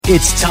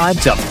It's time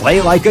to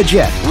play like a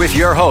Jet with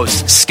your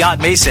host,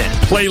 Scott Mason.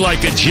 Play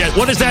like a Jet.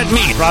 What does that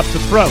mean? Drops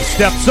the throw,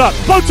 steps up,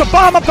 floats a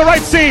bomb up the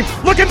right seam,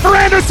 looking for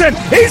Anderson.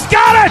 He's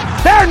got it!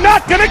 They're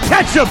not going to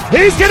catch him.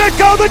 He's going to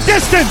go the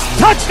distance.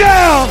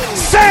 Touchdown!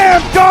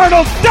 Sam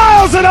Darnold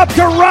dials it up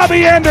to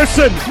Robbie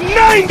Anderson.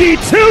 92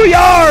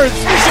 yards!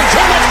 Anderson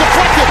too much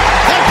deflected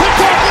and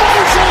picked off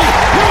Mosley.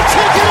 Will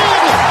take it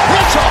in.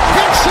 It's a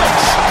pick six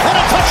and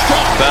a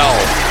touchdown. Bell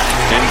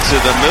into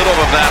the middle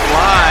of that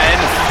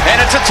line,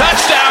 and it's a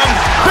touchdown.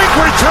 Big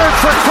return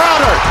for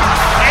Crowder.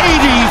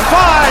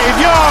 85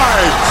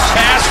 yards.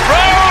 Pass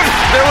thrown.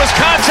 There was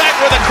contact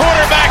with the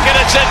quarterback, and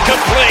it's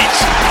incomplete.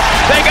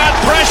 They got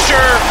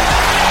pressure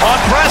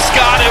on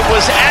Prescott. It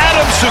was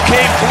Adams who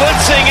came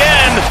blitzing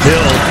in.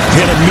 Hill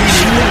hit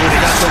immediately when he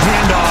got the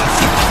handoff.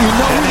 You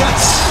know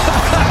that's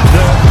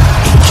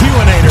The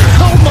Q-inator.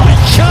 oh my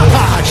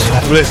gosh.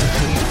 Listen,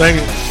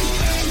 thank you.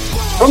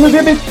 From the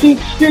Vivid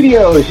Seats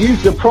Studios,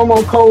 use the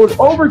promo code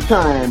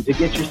OVERTIME to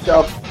get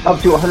yourself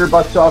up to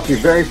 $100 off your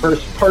very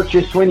first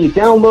purchase when you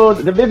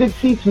download the Vivid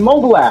Seats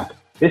mobile app.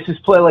 This is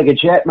Play Like a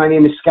Jet. My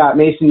name is Scott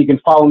Mason. You can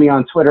follow me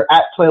on Twitter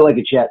at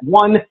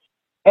PlayLikeAJet1.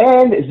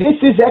 And this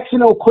is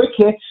X&O Quick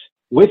Hits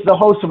with the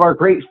host of our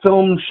great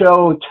film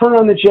show, Turn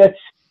on the Jets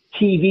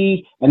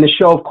TV. And the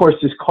show, of course,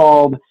 is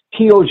called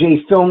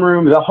TOJ Film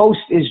Room. The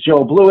host is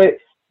Joe Blewett.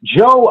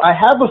 Joe, I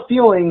have a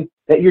feeling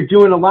that you're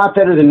doing a lot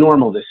better than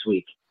normal this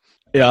week.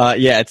 Yeah,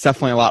 it's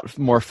definitely a lot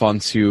more fun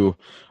to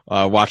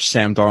watch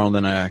Sam Darnold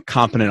in a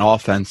competent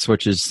offense,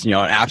 which is, an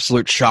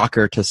absolute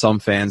shocker to some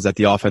fans that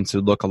the offense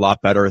would look a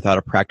lot better without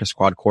a practice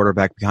squad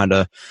quarterback behind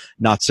a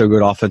not so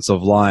good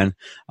offensive line.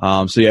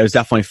 So it was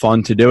definitely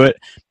fun to do it.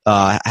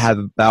 I have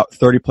about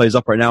 30 plays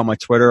up right now on my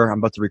Twitter. I'm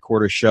about to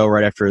record a show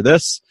right after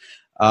this.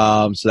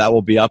 So that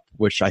will be up,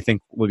 which I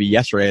think will be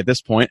yesterday at this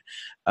point,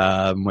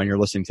 when you're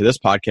listening to this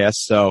podcast.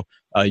 So,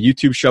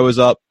 YouTube show is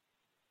up.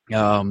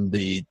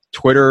 The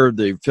Twitter,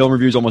 the film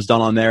review is almost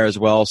done on there as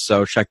well,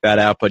 so check that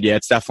out. But yeah,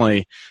 it's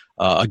definitely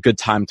a good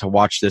time to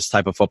watch this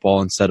type of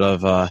football instead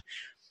of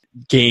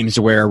games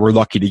where we're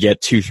lucky to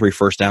get 2-3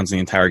 first downs in the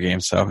entire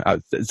game. So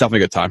it's definitely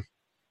a good time.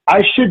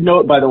 I should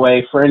note, by the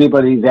way, for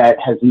anybody that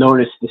has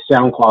noticed the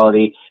sound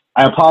quality,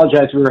 I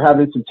apologize. We were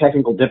having some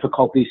technical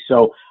difficulties,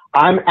 so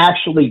I'm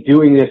actually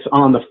doing this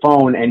on the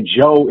phone, and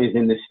Joe is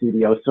in the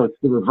studio, so it's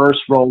the reverse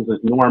roles as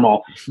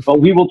normal. But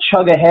we will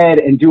chug ahead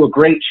and do a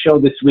great show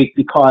this week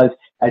because,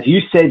 as you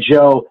said,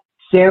 Joe,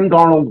 Sam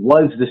Darnold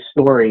was the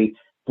story.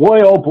 Boy,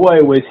 oh boy,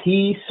 was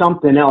he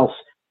something else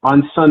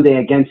on Sunday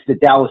against the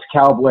Dallas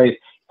Cowboys.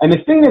 And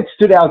the thing that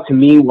stood out to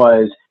me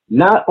was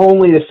not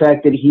only the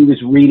fact that he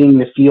was reading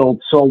the field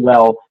so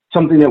well,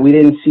 something that we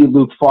didn't see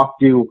Luke Falk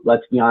do,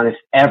 let's be honest,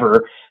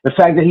 ever, the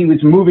fact that he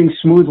was moving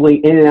smoothly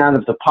in and out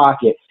of the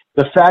pocket,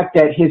 the fact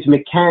that his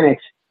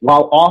mechanics,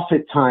 while off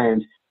at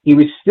times, he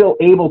was still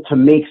able to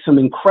make some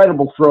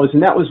incredible throws.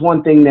 And that was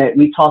one thing that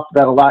we talked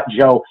about a lot,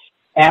 Joe,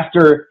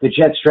 after the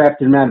Jets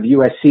drafted him out of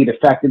USC, the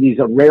fact that he's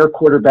a rare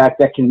quarterback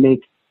that can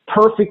make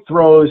perfect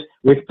throws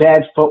with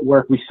bad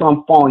footwork. We saw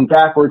him falling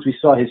backwards. We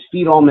saw his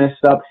feet all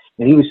messed up,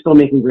 and he was still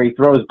making great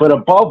throws. But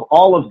above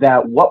all of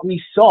that, what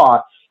we saw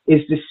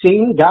is the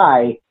same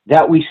guy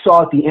that we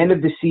saw at the end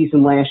of the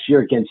season last year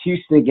against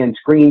Houston, against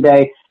Green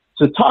Bay.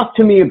 So talk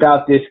to me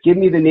about this. Give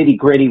me the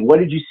nitty-gritty. What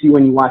did you see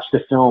when you watched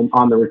the film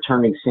on the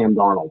returning Sam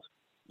Darnold?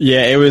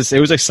 Yeah, it was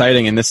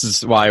exciting, and this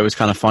is why it was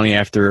kind of funny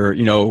after,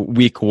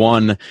 week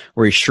one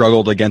where he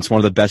struggled against one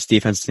of the best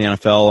defenses in the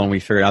NFL, and we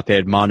figured out they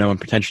had mono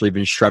and potentially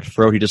even strep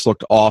throat. He just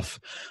looked off,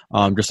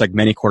 just like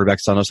many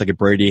quarterbacks done, just like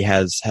Brady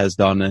has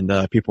done,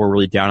 and people were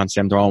really down on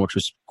Sam Darnold, which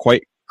was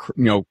quite,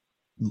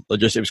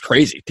 it was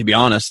crazy, to be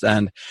honest.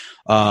 And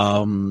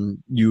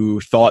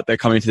you thought that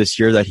coming into this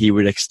year that he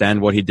would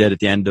extend what he did at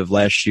the end of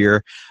last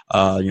year,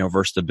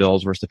 versus the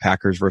Bills, versus the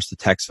Packers, versus the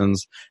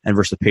Texans, and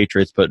versus the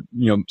Patriots. But,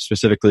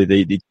 specifically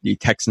the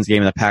Texans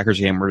game and the Packers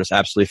game were just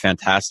absolutely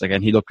fantastic.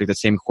 And he looked like the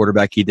same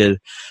quarterback he did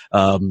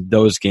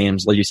those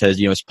games. Like you said,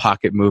 his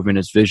pocket movement,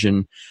 his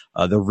vision,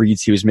 the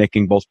reads he was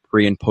making both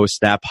pre and post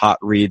snap, hot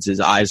reads,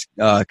 his eyes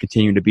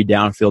continuing to be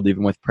downfield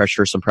even with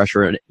pressure, some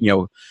pressure,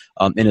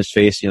 in his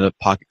face, the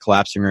pocket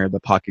collapsing or the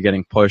pocket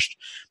getting pushed.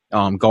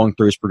 Going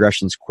through his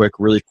progressions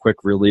really quick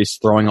release,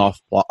 throwing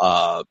off,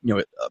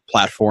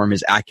 platform,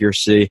 his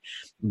accuracy,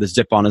 the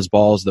zip on his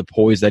balls, the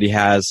poise that he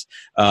has.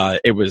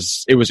 It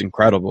was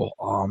incredible.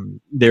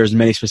 There's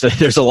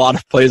a lot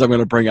of plays I'm going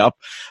to bring up.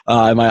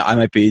 I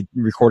might be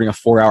recording a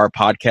 4-hour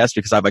podcast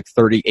because I have like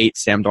 38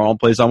 Sam Darnold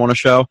plays I want to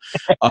show.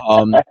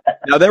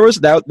 Now there was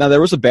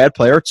a bad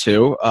play or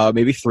two,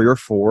 maybe 3 or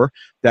 4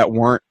 that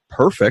weren't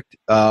perfect.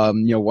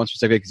 One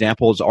specific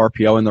example is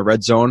RPO in the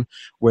red zone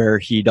where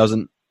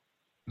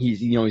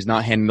he's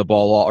not handing the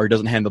ball off, or he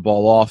doesn't hand the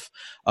ball off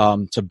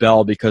to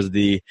Bell because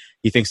he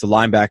thinks the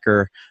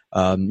linebacker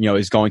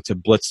is going to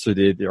blitz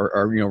through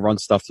or run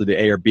stuff through the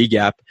A or B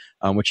gap,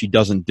 which he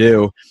doesn't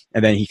do,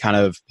 and then he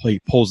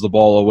pulls the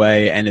ball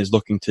away and is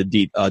looking to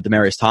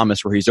Demaryius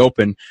Thomas where he's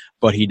open,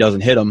 but he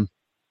doesn't hit him.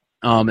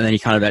 And then he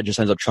kind of just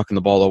ends up chucking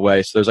the ball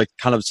away. So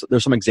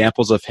there's some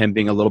examples of him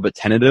being a little bit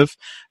tentative,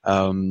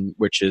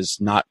 which is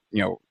not,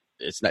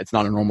 it's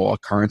not a normal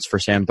occurrence for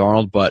Sam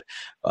Darnold, but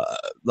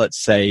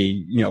let's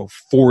say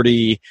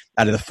 40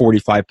 out of the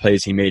 45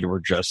 plays he made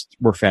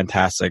were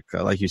fantastic,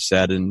 like you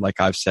said, and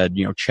like I've said,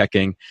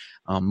 checking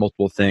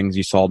multiple things.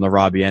 You saw in the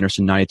Robbie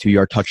Anderson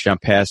 92-yard touchdown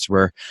pass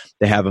where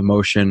they have a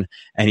motion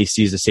and he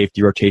sees the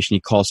safety rotation.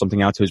 He calls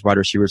something out to his wide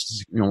receivers.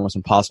 It's almost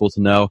impossible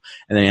to know,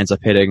 and then he ends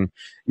up hitting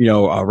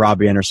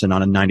Robbie Anderson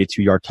on a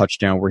 92-yard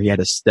touchdown where he had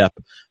to step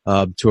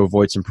to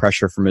avoid some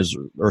pressure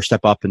or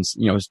step up and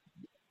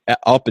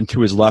up and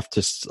to his left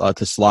to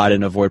slide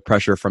and avoid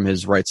pressure from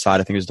his right side.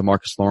 I think it was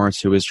DeMarcus Lawrence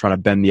who is trying to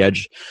bend the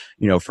edge,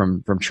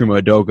 from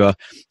Chuma Edoga,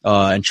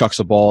 and chucks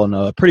the ball in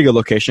a pretty good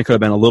location. It could have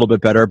been a little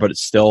bit better, but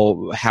it's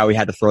still how he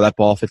had to throw that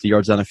ball 50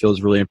 yards down the field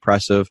is really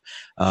impressive.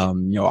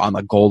 On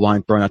the goal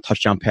line, throwing a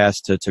touchdown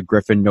pass to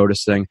Griffin,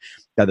 noticing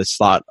that the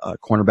slot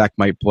cornerback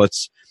might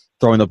blitz,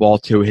 throwing the ball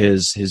to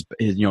his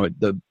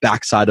the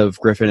backside of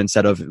Griffin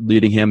instead of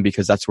leading him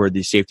because that's where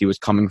the safety was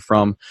coming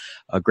from.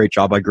 A great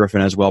job by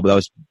Griffin as well, but that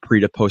was pre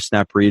to post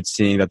snap read,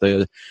 seeing that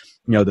the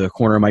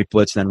corner might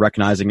blitz and then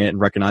recognizing it and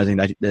recognizing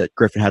that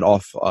Griffin had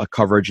off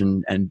coverage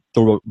and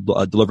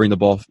delivering the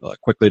ball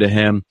quickly to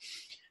him.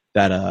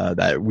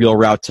 That wheel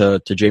route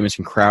to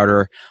Jamison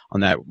Crowder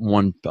on that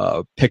one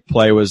pick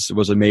play was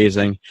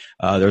amazing.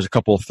 There was a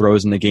couple of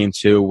throws in the game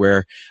too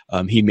where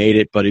he made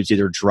it, but it was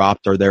either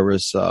dropped or there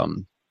was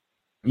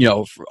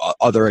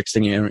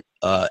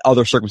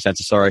other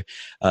circumstances,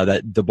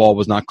 that the ball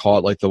was not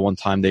caught, like the one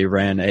time they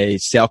ran a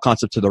sail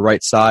concept to the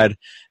right side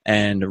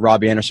and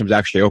Robbie Anderson was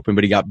actually open,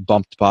 but he got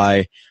bumped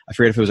by, I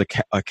forget if it was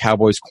a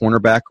Cowboys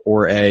cornerback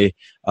or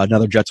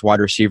another Jets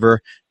wide receiver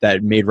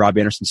that made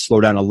Robbie Anderson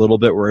slow down a little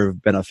bit, where it would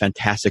have been a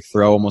fantastic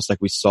throw, almost like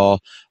we saw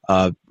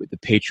with the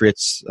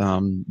Patriots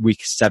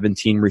week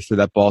 17 where he threw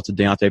that ball to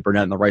Deontay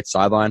Burnett on the right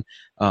sideline.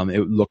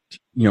 It looked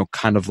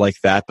kind of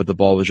like that, but the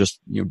ball was just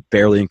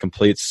barely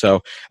incomplete. So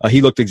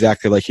he looked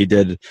exactly like he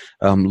did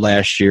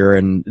last year,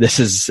 and this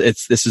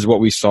is what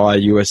we saw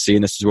at USC,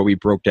 and this is what we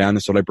broke down.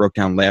 This is what I broke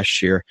down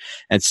last year,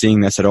 and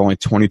seeing this at only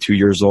 22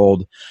 years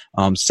old,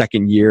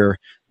 second year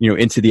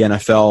into the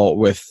NFL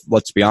with,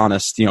 let's be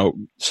honest,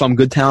 some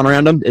good talent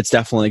around him. It's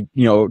definitely,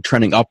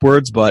 trending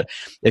upwards, but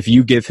if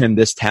you give him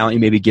this talent, you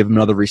maybe give him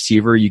another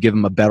receiver, you give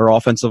him a better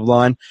offensive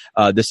line.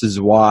 This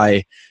is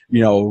why,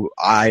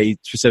 I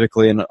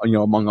specifically, and,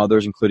 among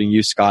others, including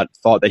you, Scott,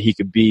 thought that he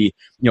could be,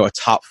 a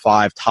top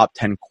 5, top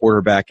 10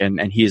 quarterback,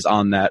 and he is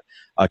on that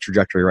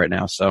trajectory right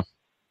now. So,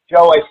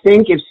 Joe, I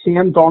think if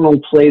Sam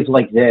Darnold plays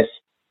like this,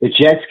 the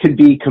Jets could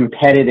be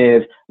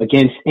competitive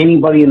against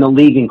anybody in the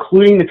league,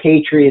 including the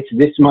Patriots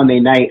this Monday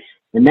night.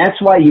 And that's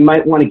why you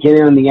might want to get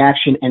in on the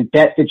action and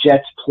bet the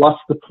Jets plus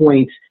the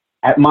points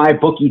at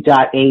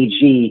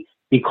mybookie.ag,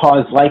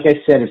 because, like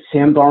I said, if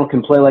Sam Darnold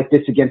can play like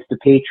this against the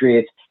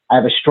Patriots, I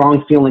have a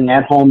strong feeling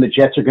at home the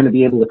Jets are going to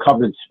be able to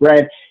cover the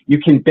spread. You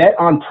can bet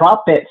on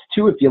prop bets,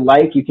 too, if you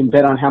like. You can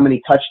bet on how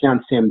many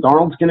touchdowns Sam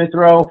Darnold's going to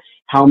throw,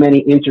 how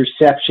many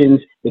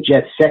interceptions the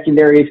Jets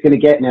secondary is going to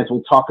get. And as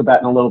we'll talk about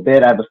in a little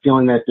bit, I have a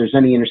feeling that if there's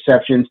any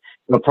interceptions,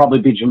 it'll probably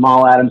be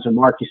Jamal Adams or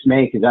Marcus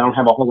May, because I don't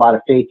have a whole lot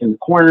of faith in the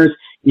corners.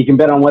 You can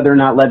bet on whether or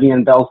not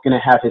Le'Veon Bell's going to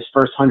have his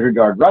first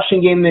 100-yard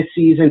rushing game this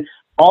season,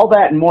 all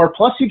that and more.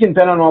 Plus, you can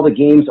bet on all the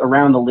games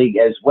around the league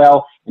as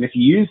well. And if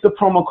you use the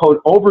promo code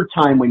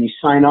OVERTIME when you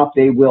sign up,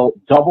 they will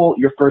double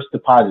your first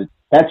deposit.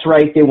 That's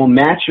right. They will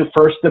match your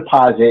first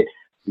deposit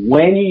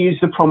when you use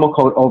the promo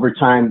code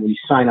OVERTIME when you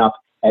sign up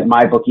at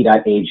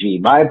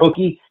mybookie.ag.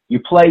 MyBookie, you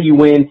play, you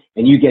win,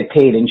 and you get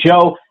paid. And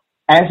Joe,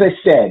 as I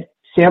said,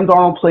 Sam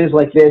Darnold plays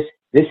like this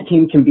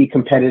team can be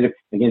competitive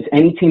against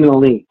any team in the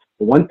league.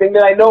 The one thing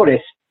that I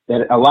noticed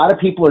that a lot of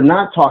people are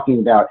not talking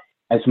about,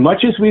 as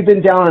much as we've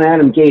been down on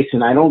Adam Gase,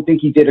 and I don't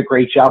think he did a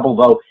great job,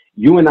 although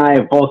you and I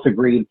have both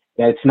agreed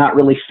that it's not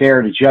really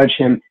fair to judge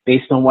him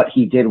based on what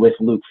he did with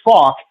Luke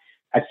Falk,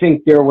 I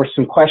think there were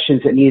some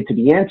questions that needed to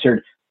be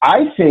answered.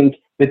 I think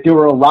that there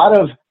were a lot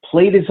of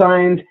play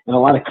designs and a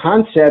lot of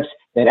concepts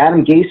that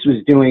Adam Gase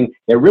was doing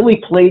that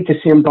really played to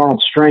Sam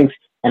Darnold's strengths.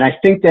 And I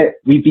think that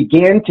we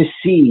began to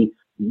see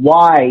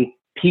why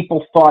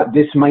people thought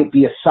this might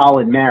be a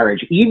solid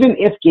marriage. Even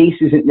if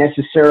Gase isn't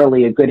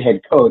necessarily a good head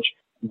coach,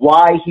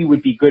 why he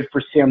would be good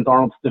for Sam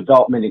Darnold's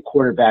development at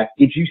quarterback.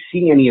 Did you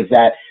see any of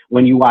that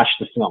when you watched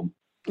the film?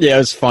 Yeah, it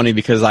was funny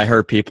because I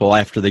heard people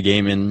after the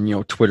game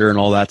and, Twitter and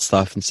all that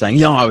stuff and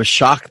saying, I was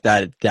shocked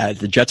that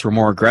the Jets were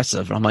more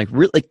aggressive. And I'm like,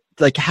 really?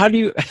 Like, how do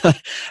you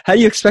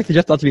expect the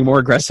Jets not to be more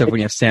aggressive when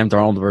you have Sam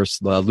Darnold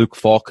versus Luke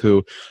Falk,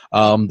 who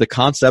the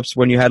concepts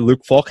when you had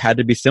Luke Falk had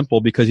to be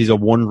simple because he's a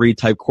one-read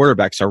type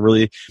quarterback. So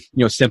really,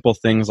 simple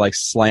things like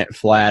slant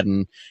flat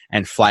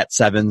and flat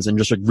sevens and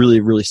just like really,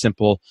 really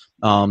simple,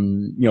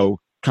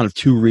 kind of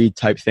two-read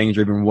type things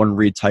or even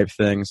one-read type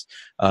things.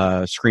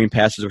 Screen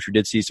passes, which we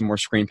did see some more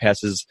screen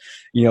passes,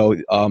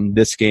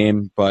 this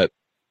game, but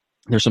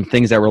there's some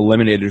things that were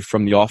eliminated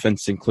from the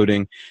offense,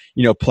 including,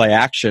 play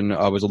action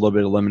was a little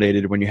bit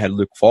eliminated when you had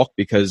Luke Falk,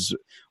 because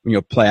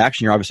play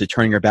action, you're obviously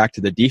turning your back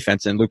to the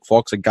defense. And Luke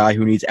Falk's a guy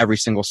who needs every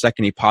single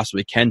second he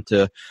possibly can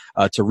to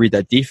read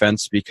that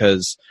defense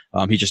because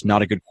he's just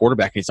not a good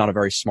quarterback. He's not a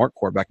very smart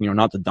quarterback.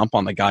 Not to dump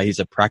on the guy. He's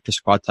a practice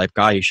squad type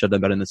guy. He shouldn't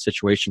have been in the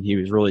situation he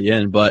was really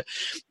in. But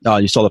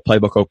you saw the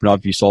playbook open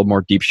up. You saw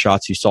more deep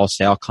shots. You saw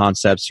sail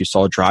concepts. You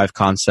saw drive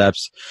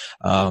concepts.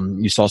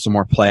 You saw some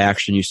more play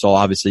action. You saw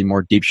obviously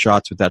more deep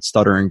shots with that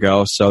stutter and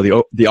go. So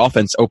the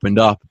offense opened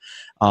up.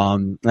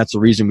 That's the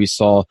reason we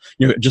saw,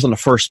 just on the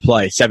first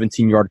play,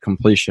 17-yard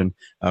completion.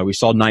 We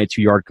saw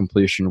 92-yard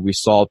completion. We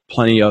saw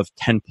plenty of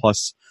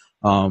 10-plus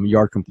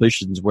yard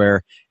completions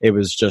where it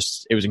was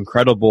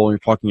incredible. You're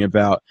talking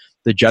about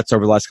the Jets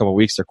over the last couple of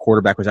weeks. Their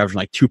quarterback was averaging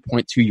like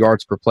 2.2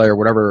 yards per play or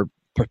whatever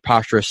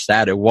preposterous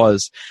stat it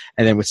was.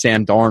 And then with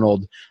Sam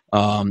Darnold,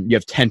 you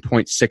have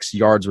 10.6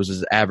 yards was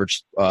his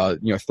average,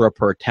 throw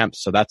per attempt.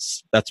 So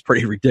that's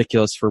pretty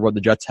ridiculous for what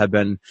the Jets have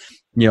been,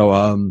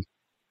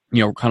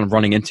 kind of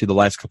running into the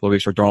last couple of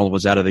weeks where Darnold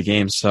was out of the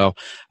game. So,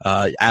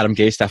 Adam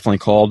Gase definitely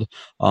called,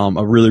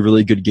 a really,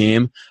 really good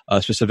game,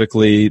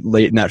 specifically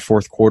late in that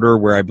fourth quarter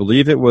where I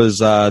believe it was,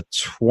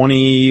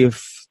 20,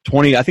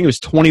 I think it was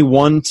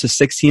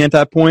 21-16 at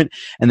that point,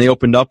 and they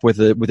opened up with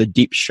a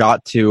deep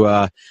shot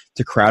to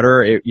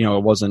Crowder. It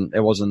wasn't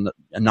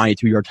a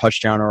 92-yard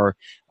touchdown or,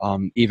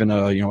 even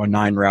a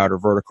 9 route or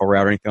vertical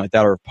route or anything like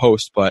that or a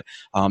post, but,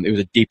 it was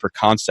a deeper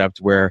concept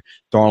where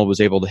Darnold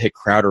was able to hit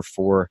Crowder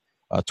for,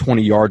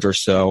 20 yards or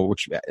so,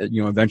 which,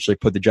 eventually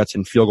put the Jets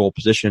in field goal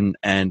position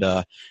and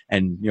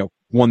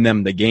won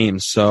them the game.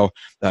 So,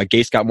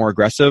 Gase got more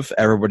aggressive.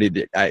 Everybody,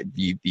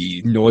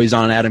 the noise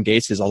on Adam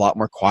Gase is a lot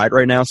more quiet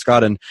right now,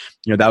 Scott. And,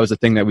 that was the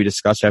thing that we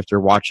discussed after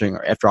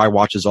I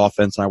watched his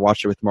offense and I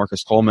watched it with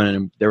Marcus Coleman,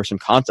 and there were some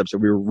concepts that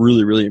we were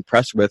really, really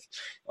impressed with.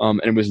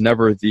 And it was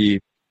never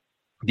the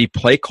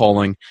play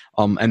calling,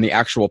 and the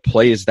actual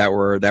plays that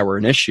were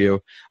an issue.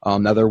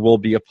 Now there will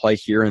be a play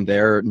here and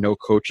there. No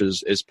coach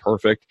is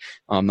perfect.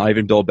 Not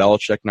even Bill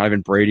Belichick, not even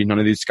Brady. None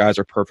of these guys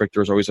are perfect.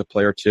 There's always a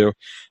play or two,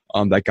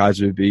 that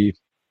guys would be,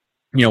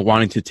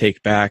 wanting to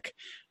take back.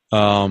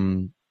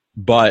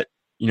 But,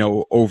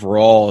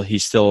 overall, he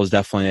still is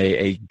definitely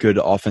a good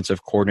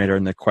offensive coordinator,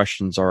 and the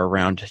questions are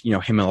around,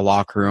 him in the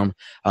locker room,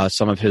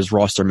 some of his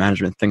roster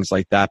management, things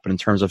like that. But in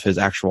terms of his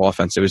actual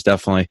offense, it was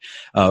definitely,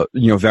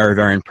 very,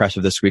 very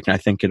impressive this week, and I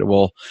think it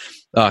will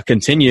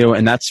continue.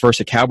 And that's versus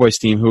a Cowboys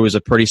team who is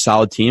a pretty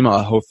solid team.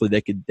 Hopefully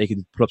they could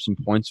put up some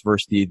points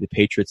versus the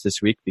Patriots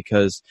this week,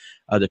 because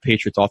the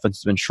Patriots offense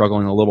has been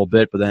struggling a little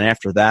bit. But then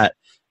after that,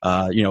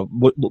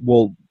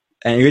 we'll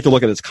and you have to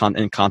look at this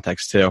in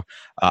context too.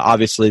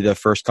 Obviously, the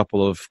first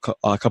couple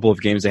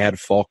of games they had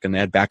Falk and they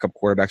had backup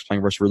quarterbacks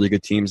playing versus really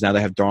good teams. Now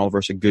they have Darnold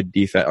versus a good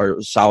defense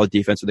or solid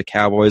defense of the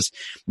Cowboys.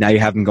 Now you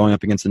have them going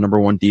up against the number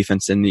one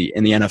defense in the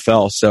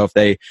NFL. So if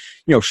they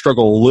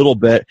struggle a little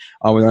bit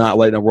when they're not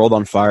lighting the world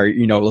on fire,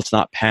 let's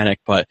not panic.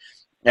 But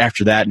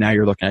after that, now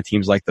you're looking at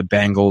teams like the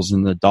Bengals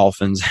and the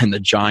Dolphins and the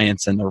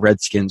Giants and the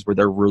Redskins where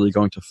they're really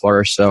going to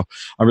flourish. So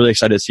I'm really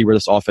excited to see where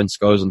this offense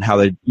goes and how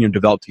they,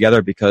 develop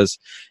together, because,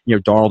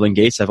 Darnold and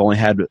Gase have only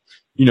had,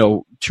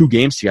 2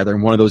 games together.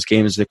 And one of those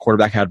games, the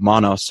quarterback had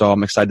mono. So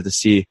I'm excited to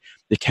see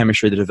the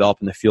chemistry to develop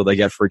in the field they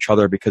get for each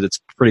other, because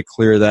it's pretty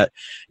clear that,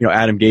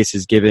 Adam Gase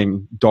is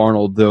giving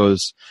Darnold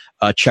those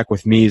check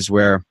with me's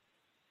where,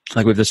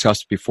 like we've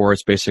discussed before,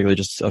 it's basically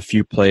just a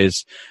few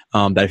plays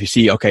that if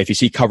you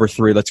see cover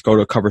 3, let's go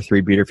to a cover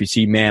 3 beater. If you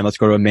see man, let's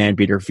go to a man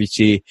beater. If you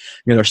see,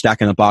 they're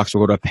stacking the box,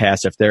 we'll go to a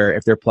pass. If they're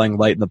playing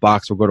light in the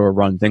box, we'll go to a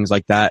run, things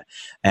like that.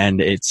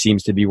 And it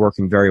seems to be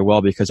working very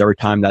well, because every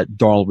time that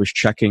Darnold was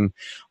checking,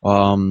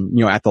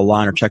 at the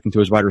line or checking to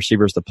his wide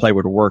receivers, the play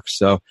would work.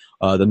 So,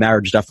 the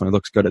marriage definitely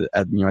looks good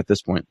at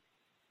this point.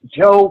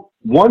 Joe,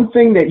 one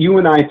thing that you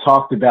and I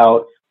talked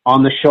about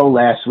on the show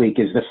last week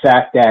is the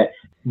fact that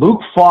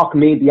Luke Falk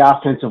made the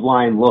offensive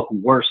line look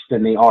worse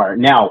than they are.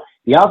 Now,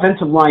 the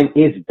offensive line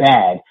is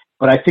bad,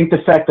 but I think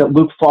the fact that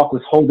Luke Falk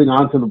was holding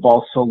on to the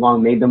ball so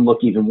long made them look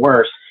even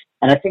worse.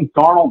 And I think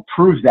Darnold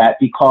proves that,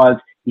 because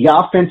the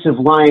offensive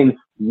line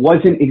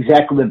wasn't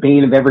exactly the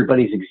bane of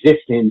everybody's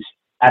existence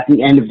at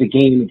the end of the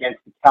game against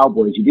the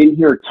Cowboys. You didn't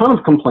hear a ton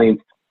of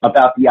complaints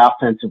about the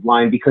offensive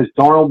line, because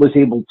Darnold was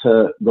able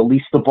to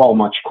release the ball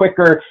much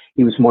quicker.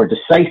 He was more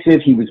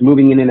decisive. He was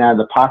moving in and out of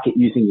the pocket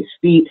using his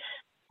feet.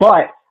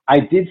 But I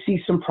did see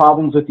some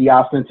problems with the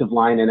offensive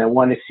line, and I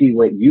want to see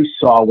what you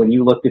saw when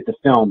you looked at the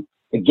film.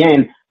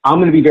 Again, I'm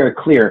going to be very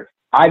clear.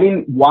 I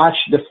didn't watch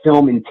the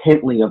film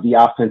intently of the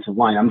offensive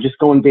line. I'm just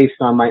going based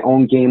on my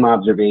own game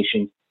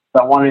observations.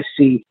 But I want to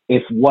see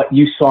if what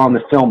you saw in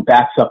the film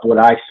backs up what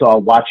I saw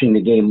watching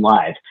the game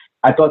live.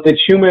 I thought that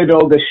Chuma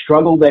Edoga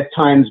struggled at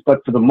times, but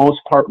for the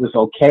most part was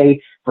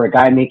okay for a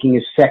guy making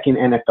his second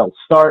NFL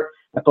start.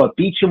 I thought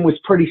Beachum was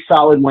pretty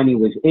solid when he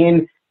was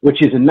in,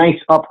 which is a nice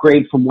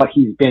upgrade from what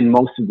he's been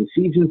most of the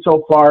season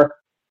so far.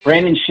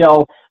 Brandon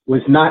Shell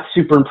was not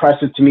super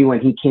impressive to me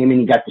when he came in.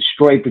 He got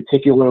destroyed,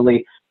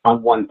 particularly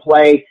on one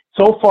play.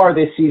 So far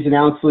this season,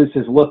 Alex Lewis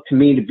has looked to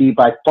me to be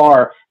by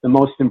far the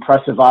most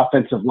impressive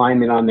offensive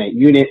lineman on that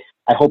unit.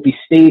 I hope he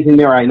stays in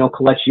there. I know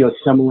Kelechi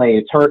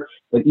Osemele is hurt,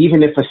 but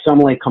even if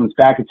Osemele comes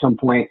back at some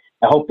point,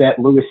 I hope that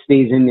Lewis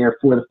stays in there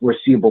for the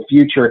foreseeable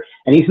future.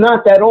 And he's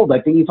not that old.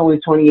 I think he's only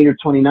 28 or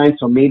 29,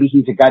 so maybe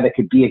he's a guy that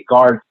could be a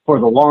guard for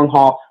the long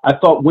haul. I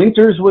thought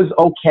Winters was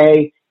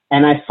okay,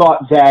 and I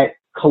thought that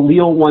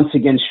Khalil once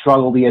again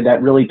struggled. He had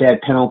that really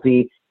bad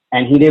penalty,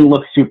 and he didn't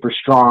look super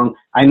strong.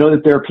 I know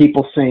that there are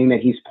people saying that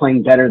he's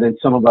playing better than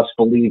some of us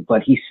believe,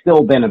 but he's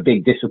still been a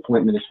big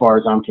disappointment as far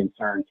as I'm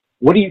concerned.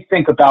 What do you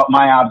think about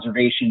my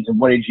observations, and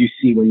what did you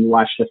see when you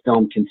watched the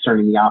film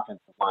concerning the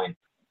offensive line?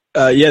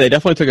 Yeah, they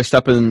definitely took a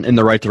step in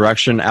the right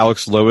direction.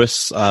 Alex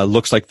Lewis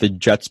looks like the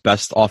Jets'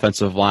 best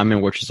offensive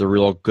lineman, which is a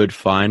real good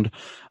find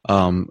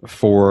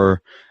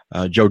for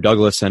Joe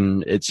Douglas.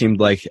 And it seemed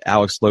like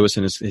Alex Lewis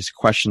and his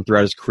question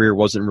throughout his career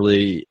wasn't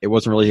really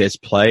his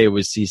play.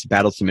 He's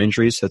battled some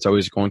injuries, so it's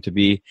always going to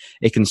be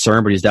a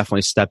concern. But he's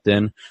definitely stepped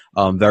in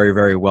very,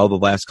 very well the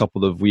last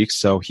couple of weeks.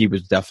 So he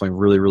was definitely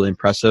really, really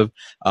impressive.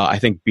 I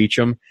think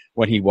Beachum,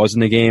 when he was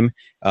in the game,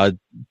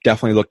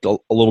 definitely looked a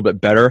little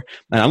bit better.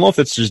 And I don't know if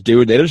it's just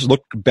they just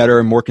look better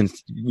and more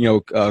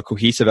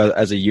cohesive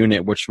as a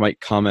unit, which might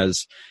come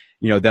as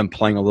them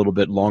playing a little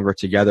bit longer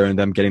together and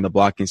them getting the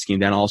blocking scheme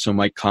down. Also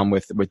might come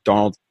with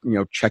Darnold,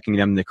 checking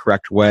them the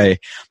correct way,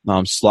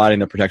 sliding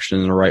the protection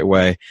in the right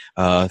way,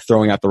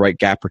 throwing out the right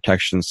gap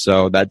protection.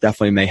 So that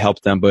definitely may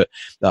help them. But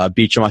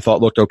Beachum, I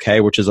thought, looked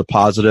okay, which is a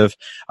positive.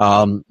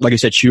 Like I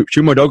said,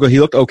 Chuma Edoga, he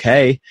looked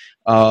okay,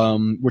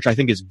 which I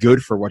think is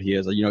good for what he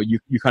is. You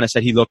kind of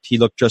said he looked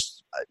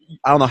just,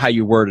 I don't know how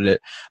you worded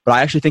it, but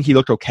I actually think he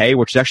looked okay,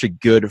 which is actually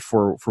good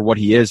for what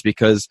he is,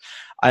 because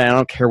I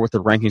don't care what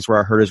the rankings were.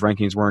 I heard his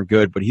rankings weren't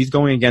good, but he's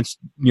going against,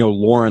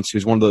 Lawrence,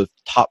 who's one of the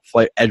top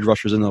flight edge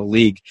rushers in the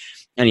league,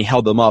 and he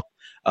held them up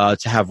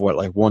to have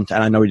one.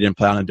 And I know he didn't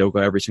play on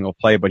Edoga every single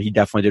play, but he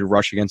definitely did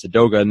rush against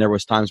Edoga. And there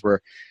was times where,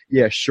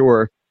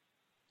 sure,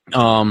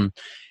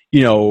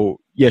 he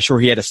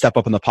had to step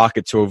up in the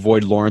pocket to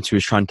avoid Lawrence, who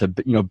was trying to,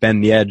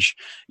 bend the edge,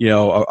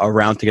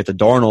 around to get to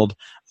Darnold.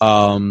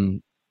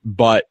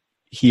 But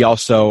he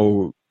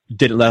also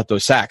didn't let up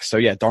those sacks. So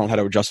yeah, Darnold had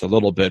to adjust a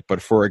little bit, but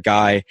for a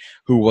guy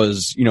who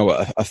was,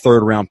 a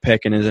third round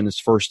pick and is in his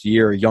first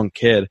year, a young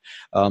kid,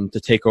 to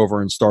take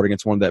over and start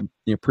against one of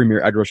the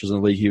premier edge rushers in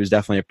the league, he was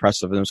definitely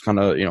impressive. And it was kind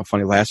of,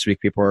 funny last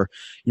week, people were,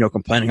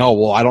 complaining, oh,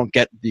 well, I don't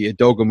get the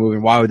Edoga move,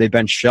 and why would they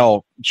bench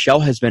Shell?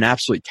 Shell has been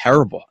absolutely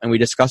terrible. And we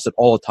discussed it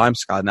all the time,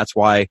 Scott, and that's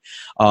why,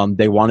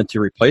 they wanted to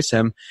replace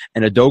him.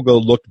 And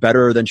Edoga looked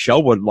better than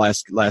Shell would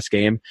last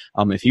game.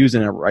 If he was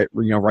in a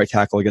right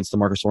tackle against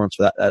DeMarcus Lawrence,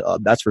 for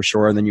that's for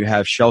sure. And then you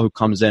have Shell, who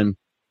comes in.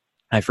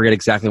 I forget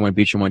exactly when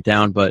Beachum went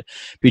down, but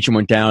Beachum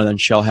went down, and then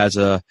Shell has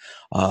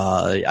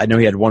I know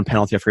he had one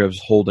penalty. I forget if it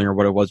was holding or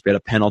what it was, but he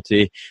had a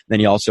penalty.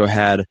 Then he also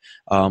had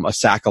a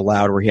sack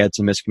allowed where he had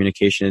some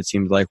miscommunication, it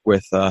seemed like,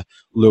 with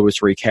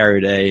Lewis, where he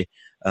carried a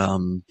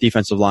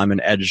defensive lineman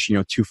edge,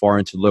 too far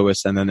into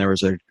Lewis. And then there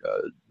was their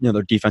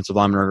defensive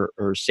lineman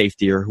or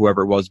safety or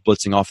whoever it was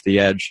blitzing off the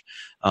edge.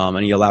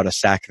 And he allowed a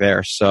sack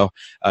there. So,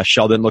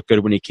 Shell didn't look good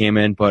when he came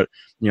in, but,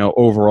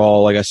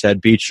 overall, like I said,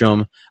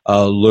 Beachum,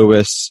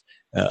 Lewis,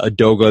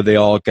 Edoga, they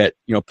all get,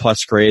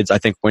 plus grades. I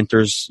think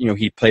Winters,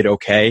 he played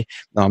okay.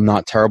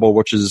 Not terrible,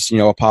 which is,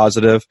 a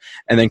positive.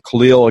 And then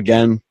Khalil,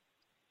 again,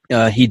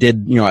 he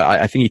did,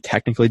 I think he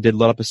technically did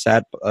let up a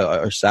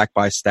sack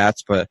by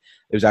stats, but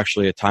it was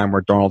actually a time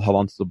where Darnold held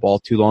onto the ball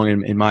too long,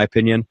 in my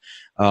opinion.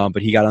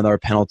 But he got another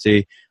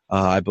penalty,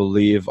 I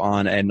believe,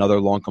 on another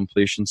long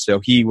completion. So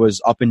he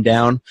was up and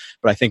down,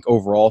 but I think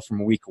overall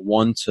from week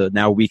 1 to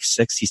now week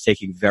 6, he's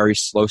taking very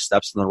slow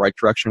steps in the right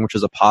direction, which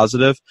is a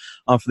positive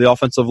for the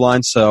offensive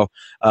line. So,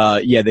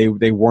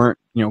 they weren't,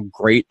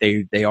 great.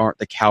 They aren't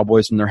the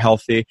Cowboys when they're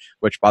healthy,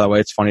 which, by the way,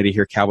 it's funny to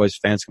hear Cowboys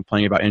fans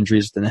complaining about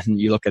injuries. And then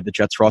you look at the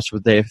Jets roster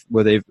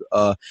where they've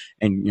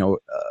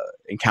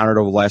encountered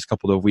over the last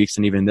couple of weeks,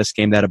 and even in this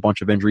game, they had a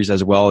bunch of injuries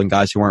as well and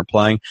guys who weren't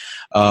playing.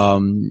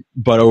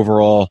 But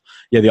overall,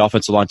 the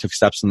offensive line took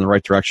steps in the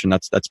right direction.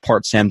 That's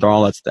part Sam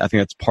Darnold. I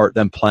think that's part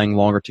them playing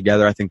longer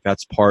together. I think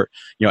that's part,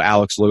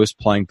 Alex Lewis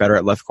playing better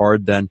at left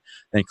guard than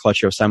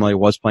Kelechi Osemele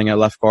was playing at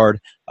left guard.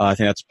 I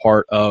think that's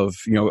part of,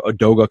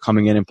 Edoga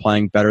coming in and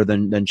playing better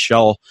than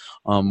Shell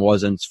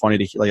was. And it's funny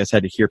to, like I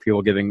said, to hear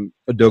people giving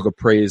Edoga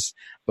praise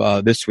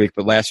this week,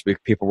 but last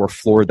week people were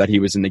floored that he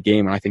was in the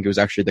game. And I think it was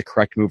actually the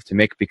correct move to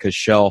make, because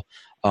Shell,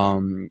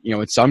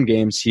 in some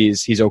games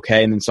he's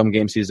okay, and in some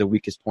games he's the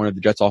weakest point of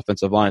the Jets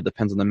offensive line. It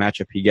depends on the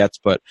matchup he gets,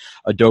 but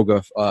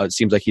Edoga, it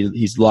seems like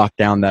he's locked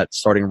down that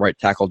starting right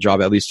tackle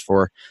job, at least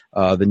for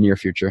the near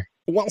future.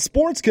 While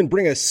sports can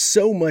bring us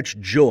so much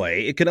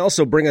joy, it can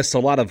also bring us a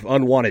lot of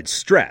unwanted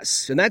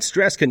stress, and that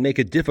stress can make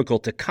it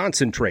difficult to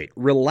concentrate,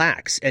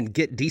 relax, and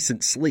get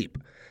decent sleep.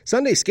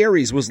 Sunday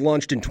Scaries was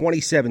launched in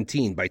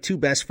 2017 by two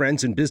best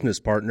friends and business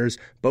partners,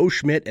 Bo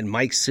Schmidt and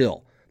Mike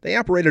Sill. They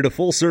operated a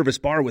full-service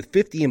bar with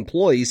 50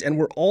 employees and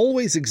were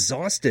always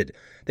exhausted.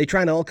 They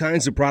tried all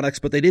kinds of products,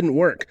 but they didn't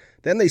work.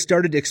 Then they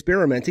started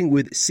experimenting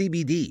with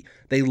CBD.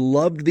 They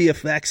loved the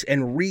effects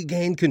and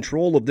regained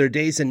control of their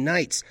days and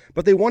nights,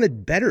 but they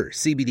wanted better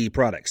CBD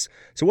products.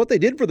 So what they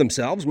did for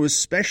themselves was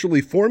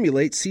specially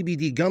formulate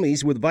CBD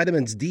gummies with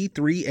vitamins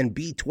D3 and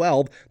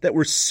B12 that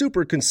were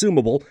super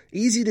consumable,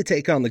 easy to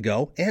take on the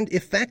go, and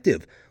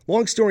effective.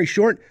 Long story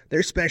short,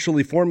 their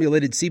specially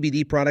formulated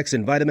CBD products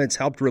and vitamins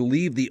helped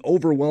relieve the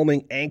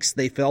overwhelming angst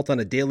they felt on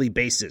a daily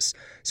basis.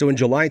 So in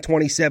July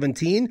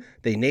 2017,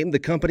 they named the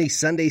company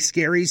Sunday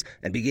Scaries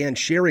and began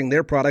sharing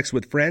their products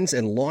with friends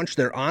and launched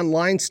their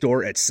online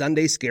store at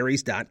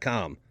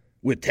sundayscaries.com.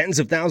 With tens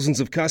of thousands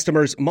of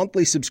customers,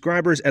 monthly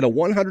subscribers, and a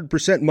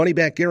 100%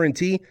 money-back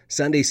guarantee,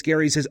 Sunday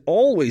Scaries has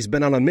always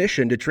been on a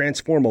mission to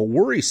transform a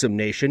worrisome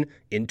nation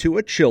into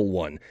a chill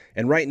one.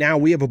 And right now,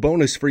 we have a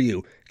bonus for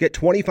you. Get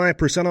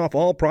 25% off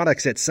all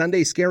products at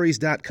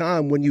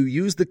sundayscaries.com when you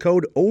use the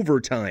code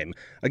OVERTIME.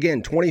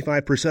 Again,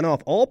 25%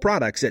 off all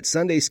products at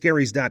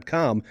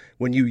sundayscaries.com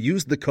when you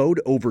use the code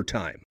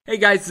OVERTIME. Hey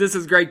guys, this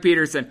is Greg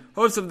Peterson,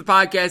 host of the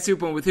podcast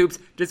Hoopin' with Hoops.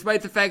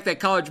 Despite the fact that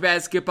college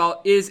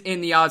basketball is in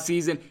the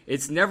off-season,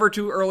 it's never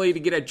too early to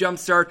get a jump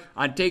start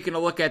on taking a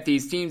look at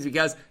these teams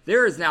because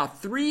there is now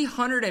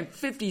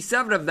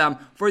 357 of them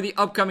for the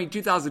upcoming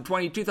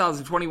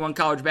 2020-2021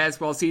 college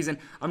basketball season.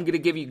 I'm going to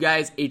give you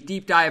guys a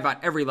deep dive on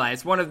every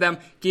last one of them,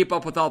 keep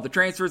up with all the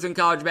transfers in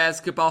college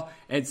basketball,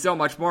 and so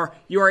much more.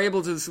 You are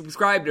able to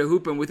subscribe to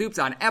Hoopin' with Hoops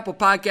on Apple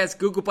Podcasts,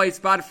 Google Play,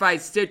 Spotify,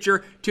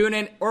 Stitcher,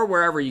 TuneIn, or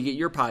wherever you get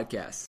your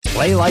podcasts.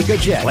 Play like a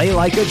Jet. Play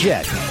like a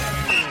Jet.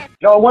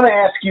 Joe, I want to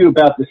ask you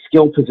about the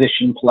skill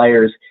position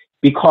players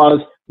because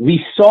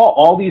we saw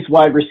all these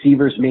wide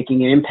receivers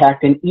making an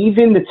impact, and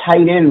even the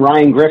tight end,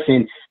 Ryan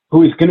Griffin,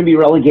 who is going to be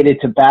relegated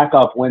to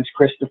backup once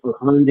Christopher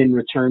Herndon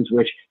returns,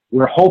 which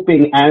we're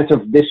hoping as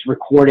of this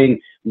recording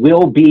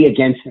will be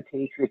against the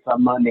Patriots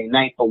on Monday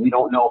night, but we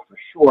don't know for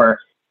sure.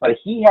 But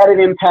he had an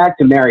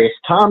impact. Demarius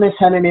Thomas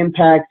had an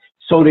impact.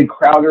 So did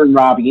Crowder and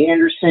Robbie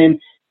Anderson.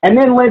 And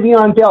then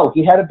Le'Veon Bell,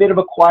 he had a bit of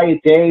a quiet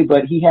day,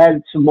 but he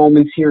had some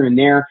moments here and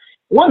there.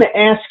 I want to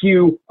ask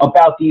you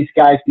about these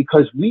guys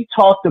because we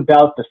talked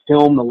about the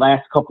film the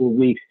last couple of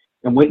weeks,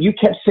 and what you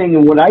kept saying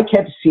and what I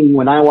kept seeing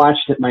when I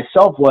watched it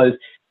myself was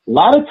a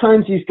lot of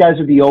times these guys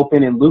would be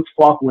open and Luke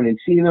Falk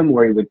wouldn't see them,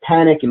 where he would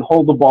panic and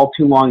hold the ball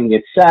too long and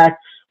get sacked,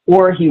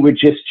 or he would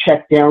just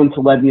check down to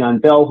Le'Veon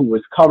Bell, who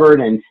was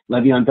covered, and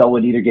Le'Veon Bell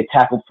would either get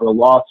tackled for a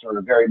loss or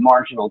a very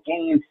marginal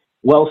gain.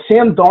 Well,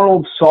 Sam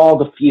Darnold saw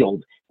the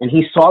field, and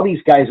he saw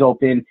these guys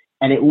open,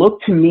 and it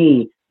looked to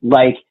me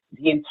like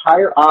the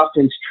entire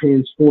offense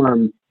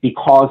transformed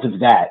because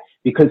of that.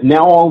 Because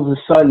now all of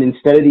a sudden,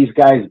 instead of these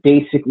guys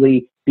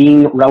basically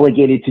being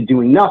relegated to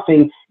doing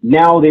nothing,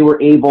 now they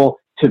were able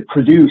to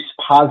produce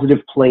positive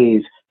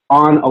plays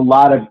on a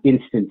lot of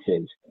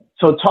instances.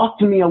 So talk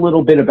to me a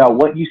little bit about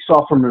what you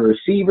saw from the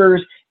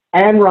receivers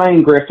and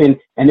Ryan Griffin,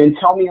 and then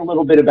tell me a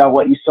little bit about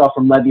what you saw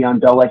from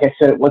Le'Veon Bell. Like I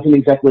said, it wasn't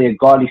exactly a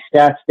gaudy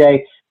stats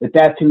day, but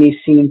that to me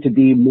seemed to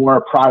be more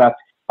a product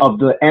of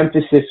the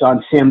emphasis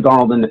on Sam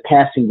Darnold in the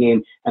passing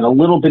game and a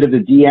little bit of the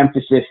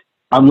de-emphasis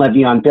on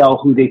Le'Veon Bell,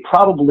 who they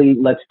probably,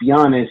 let's be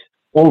honest,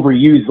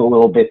 overused a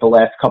little bit the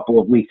last couple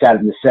of weeks out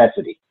of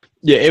necessity.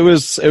 Yeah, it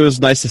was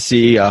nice to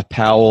see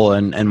Powell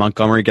and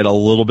Montgomery get a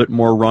little bit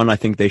more run. I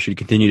think they should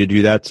continue to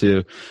do that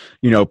to,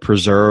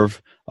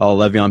 preserve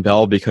Le'Veon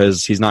Bell,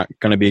 because he's not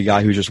going to be a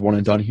guy who's just one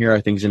and done here.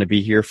 I think he's going to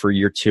be here for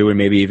year 2 and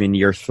maybe even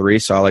year 3.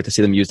 So I like to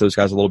see them use those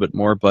guys a little bit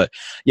more. But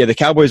yeah, the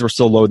Cowboys were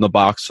still loading the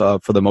box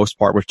for the most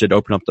part, which did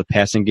open up the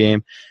passing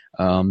game.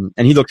 And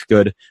he looked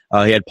good.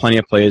 He had plenty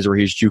of plays where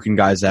he's juking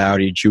guys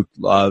out. He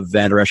juked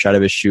Van Der Esch out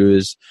of his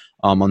shoes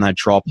on that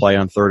draw play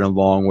on 3rd and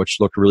long, which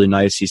looked really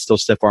nice. He's still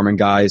stiff-arming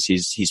guys.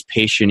 He's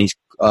patient. He's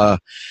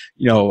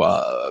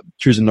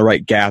choosing the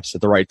right gaps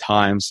at the right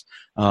times,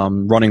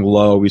 running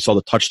low. We saw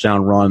the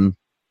touchdown run,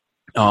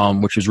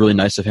 which was really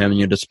nice of him,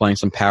 displaying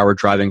some power,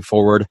 driving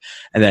forward,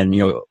 and then,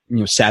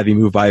 savvy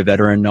move by a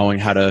veteran, knowing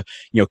how to,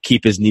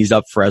 keep his knees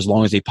up for as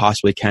long as he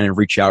possibly can and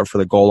reach out for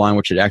the goal line,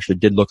 which it actually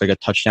did look like a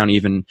touchdown.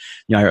 Even,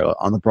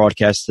 on the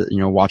broadcast,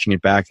 watching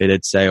it back, they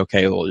did say,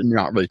 okay, well, you're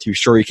not really too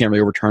sure. You can't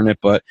really overturn it,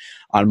 but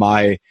by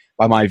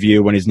my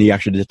view, when his knee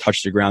actually did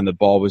touch the ground, the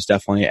ball was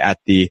definitely at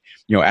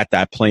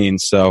that plane.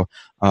 So,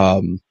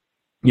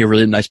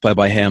 really nice play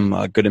by him,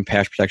 good in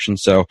pass protection.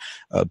 So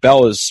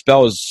Bell is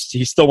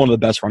he's still one of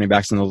the best running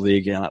backs in the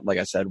league. And like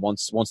I said,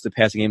 once the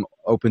passing game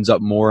opens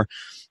up more,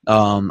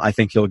 I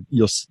think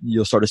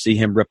you'll start to see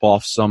him rip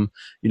off some,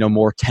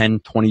 more 10,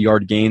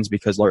 20-yard gains,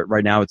 because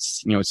right now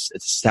it's a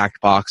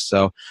stacked box.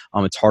 So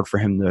it's hard for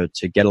him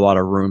to get a lot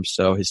of room.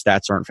 So his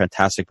stats aren't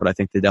fantastic, but I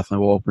think they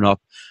definitely will open up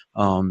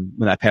when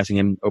that passing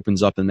game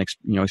opens up, and next,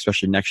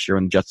 especially next year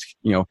when the Jets,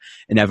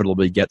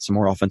 inevitably get some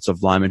more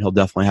offensive linemen. He'll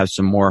definitely have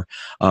some more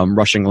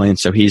rushing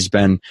lanes. So he's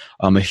been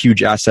a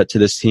huge asset to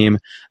this team.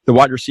 The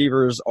wide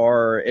receivers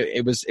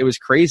it was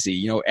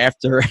crazy.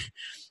 After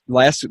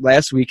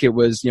last week, it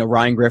was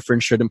Ryan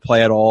Griffin shouldn't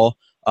play at all.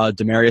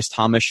 Demarius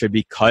Thomas should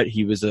be cut.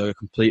 He was a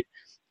complete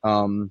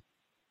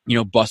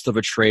bust of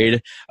a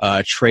trade,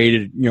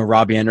 traded,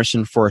 Robbie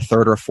Anderson for a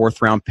third or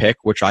fourth round pick,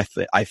 which I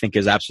think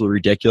is absolutely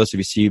ridiculous. If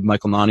you see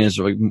Michael Nania's,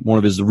 one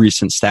of his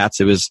recent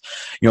stats, it was,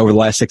 over the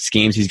last 6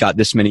 games, he's got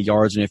this many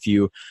yards. And if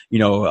you,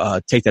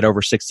 take that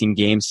over 16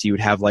 games, he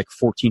would have like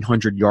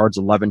 1,400 yards,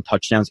 11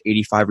 touchdowns,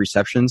 85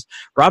 receptions.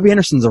 Robbie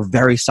Anderson's a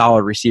very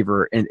solid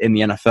receiver in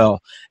the NFL.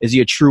 Is he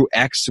a true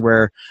X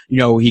where,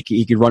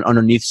 he could run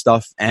underneath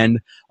stuff and,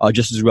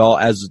 just as well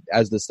as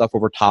the stuff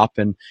over top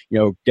and,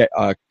 get,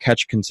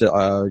 catch,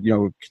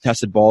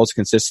 contested balls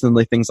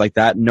consistently, things like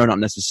that? No, not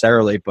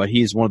necessarily, but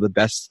he's one of the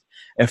best,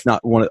 if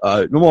not one.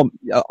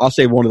 I'll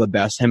say one of the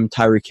best. Him,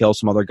 Tyreek Hill,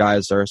 some other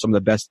guys are some of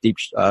the best deep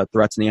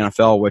threats in the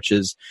NFL, which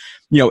is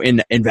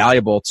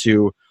invaluable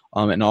to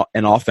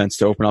an offense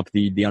to open up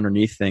the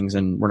underneath things.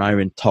 And we're not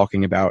even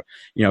talking about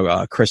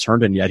Chris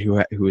Herndon yet,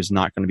 who is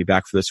not going to be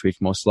back for this week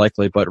most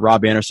likely. But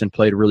Rob Anderson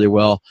played really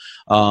well.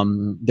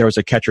 There was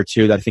a catch or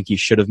two that I think he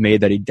should have made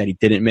that he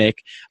didn't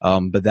make.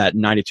 But that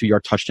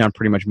 92-yard touchdown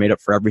pretty much made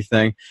up for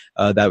everything.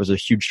 That was a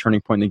huge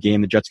turning point in the game.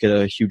 The Jets get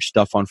a huge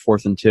stuff on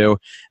 4th and 2,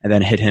 and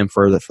then hit him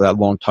for that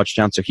long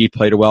touchdown. So he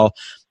played well.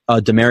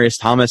 Demaryius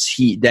Thomas,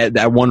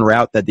 that one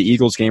route that the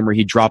Eagles game where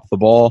he dropped the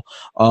ball.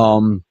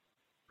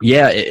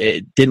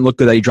 It didn't look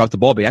good that he dropped the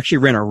ball, but he actually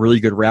ran a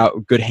really good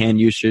route, good hand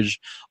usage,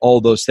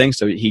 all those things.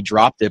 So he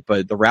dropped it,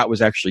 but the route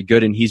was actually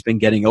good, and he's been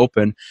getting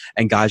open,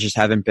 and guys just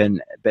haven't been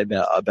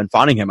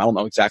finding him. I don't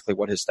know exactly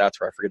what his stats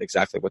were. I forget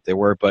exactly what they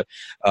were, but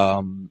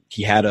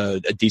he had a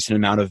decent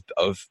amount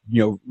of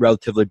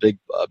relatively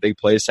big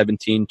plays,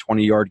 17,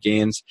 20-yard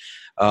gains.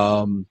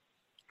 In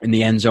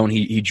the end zone,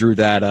 he drew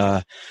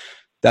that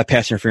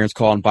pass interference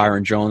call on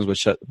Byron Jones,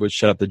 which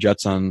shut up the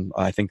Jets on,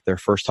 I think, their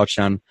first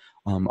touchdown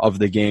of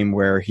the game,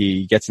 where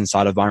he gets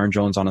inside of Byron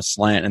Jones on a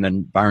slant, and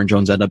then Byron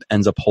Jones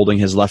ends up holding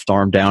his left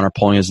arm down or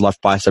pulling his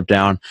left bicep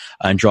down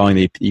and drawing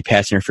the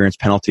pass interference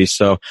penalty.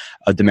 So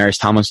Demaryius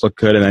Thomas looked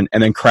good, and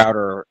then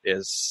Crowder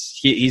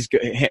he's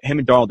good. Him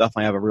and Darnold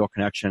definitely have a real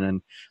connection,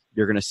 and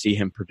you're going to see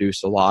him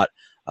produce a lot.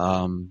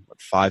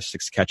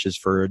 5-6 catches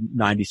for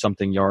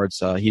 90-something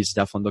yards. He's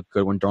definitely looked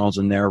good when Darnold's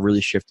in there.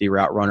 Really shifty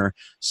route runner,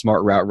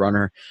 smart route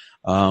runner.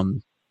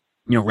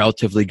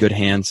 Relatively good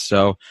hands.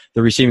 So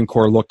the receiving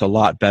core looked a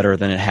lot better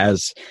than it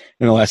has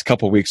in the last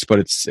couple of weeks, but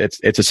it's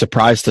a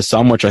surprise to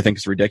some, which I think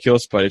is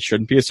ridiculous, but it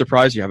shouldn't be a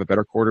surprise. You have a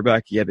better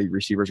quarterback. Yeah, the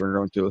receivers are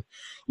going to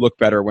look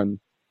better when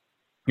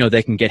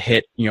they can get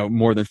hit,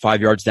 more than 5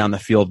 yards down the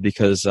field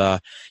because,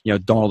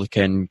 Darnold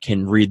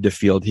can read the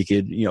field. He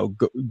could,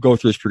 go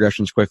through his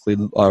progressions quickly,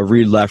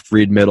 read left,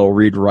 read middle,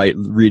 read right,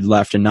 read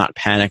left, and not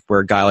panic, where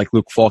a guy like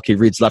Luke Falk, he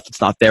reads left,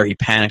 it's not there. He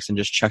panics and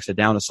just checks it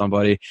down to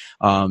somebody.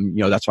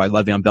 That's why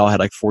Le'Veon Bell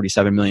had like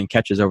 47 million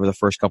catches over the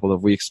first couple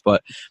of weeks.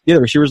 But yeah,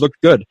 the receivers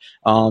looked good.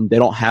 They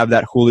don't have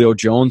that Julio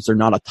Jones. They're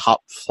not a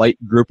top flight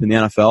group in the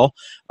NFL.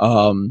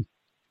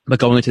 But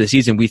going into the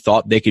season, we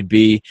thought they could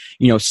be,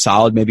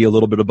 solid, maybe a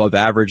little bit above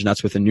average, and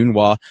that's with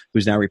Enunwa,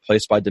 who's now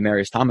replaced by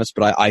Demaryius Thomas.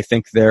 But I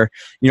think they're,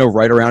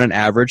 right around an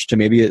average to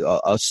maybe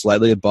a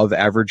slightly above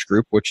average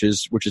group, which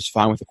is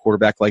fine with a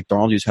quarterback like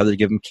Darnold. You just have to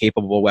give them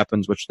capable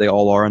weapons, which they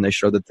all are, and they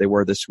showed that they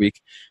were this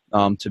week,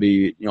 to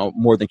be,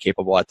 more than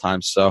capable at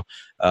times. So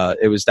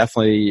it was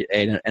definitely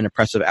an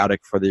impressive outing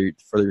for the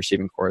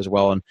receiving core as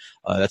well, and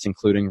that's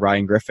including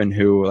Ryan Griffin,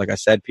 who, like I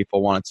said,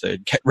 people wanted to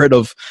get rid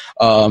of,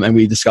 and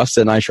we discussed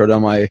it, and I showed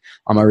on my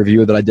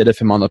review that I did of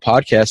him on the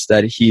podcast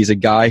that he's a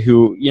guy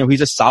who,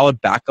 he's a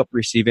solid backup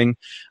receiving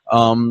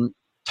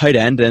tight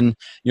end. And,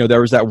 there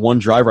was that one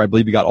drive where I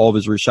believe he got all of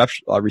his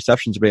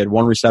receptions, but he had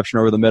one reception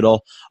over the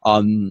middle,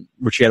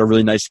 which he had a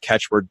really nice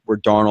catch where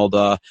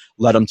Darnold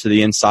led him to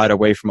the inside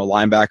away from a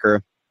linebacker,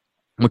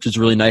 which is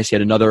really nice. He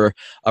had another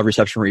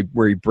reception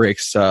where he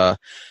breaks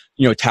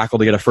tackle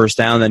to get a first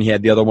down. Then he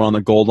had the other one on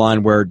the goal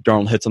line where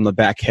Darnold hits on the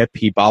back hip.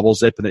 He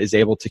bobbles it, but is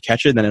able to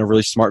catch it. Then a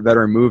really smart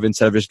veteran move.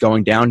 Instead of just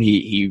going down,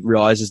 he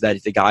realizes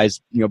that the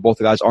guys, both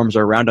the guys' arms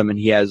are around him, and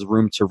he has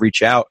room to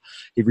reach out.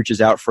 He reaches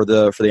out for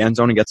the end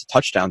zone and gets a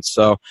touchdown.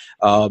 So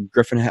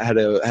Griffin had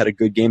a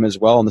good game as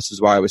well, and this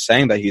is why I was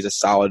saying that he's a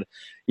solid,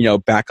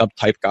 backup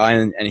type guy,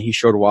 and he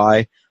showed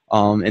why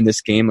in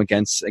this game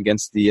against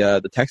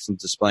the Texans,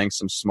 displaying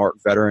some smart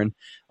veteran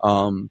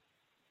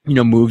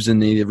moves in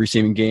the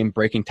receiving game,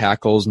 breaking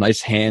tackles,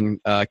 nice hand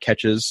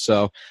catches.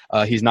 So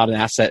he's not an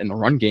asset in the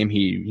run game.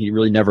 He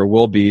really never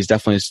will be. He's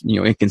definitely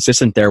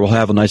inconsistent there. We'll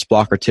have a nice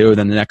block or two, and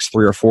then the next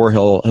 3 or 4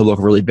 he'll look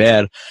really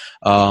bad.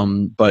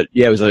 But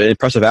yeah, it was an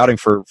impressive outing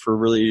for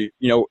really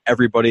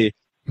everybody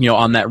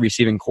on that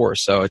receiving core.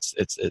 So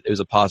it was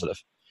a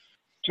positive.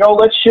 Joe,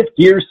 let's shift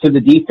gears to the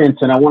defense,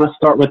 and I want to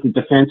start with the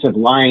defensive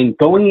line.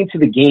 Going into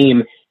the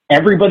game,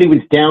 everybody was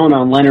down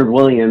on Leonard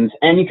Williams,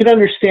 and you could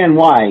understand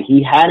why.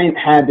 He hadn't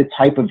had the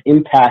type of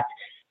impact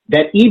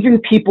that even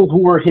people who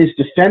were his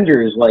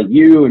defenders, like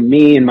you and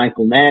me and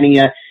Michael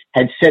Nania,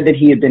 had said that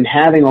he had been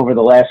having over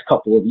the last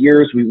couple of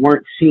years. We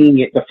weren't seeing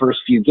it the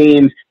first few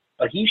games,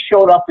 but he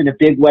showed up in a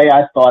big way,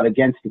 I thought,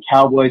 against the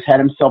Cowboys, had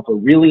himself a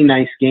really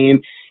nice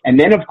game. And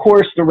then, of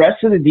course, the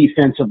rest of the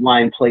defensive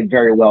line played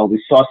very well.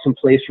 We saw some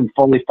plays from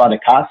Foley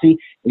Fatukasi,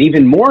 and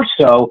even more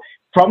so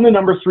from the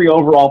number 3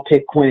 overall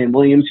pick, Quinnen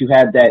Williams, who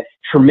had that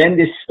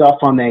tremendous stuff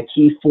on that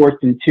key 4th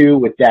and 2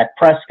 with Dak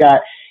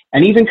Prescott.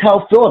 And even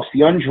Kyle Phillips,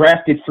 the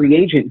undrafted free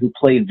agent who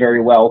played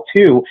very well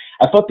too.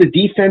 I thought the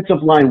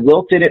defensive line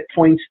wilted at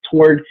points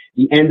toward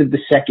the end of the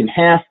second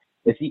half.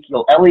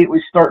 Ezekiel Elliott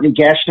was starting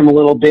to gash them a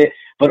little bit.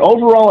 But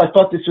overall, I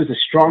thought this was a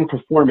strong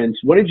performance.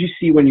 What did you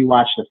see when you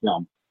watched the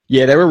film?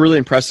 Yeah, they were really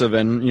impressive,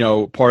 and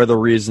part of the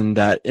reason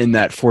that in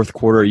that fourth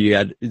quarter you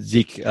had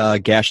Zeke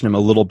gashing him a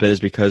little bit is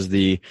because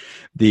the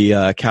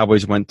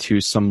Cowboys went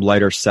to some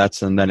lighter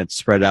sets, and then it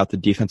spread out the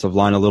defensive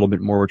line a little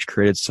bit more, which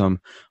created some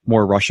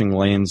more rushing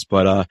lanes.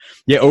 But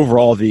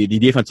overall the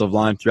defensive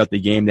line throughout the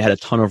game, they had a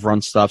ton of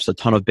run stuffs, a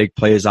ton of big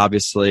plays,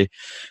 obviously.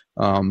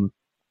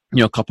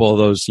 A couple of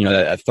those,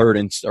 at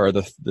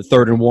the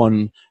 3rd and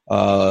 1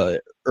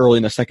 early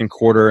in the second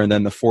quarter, and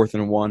then the 4th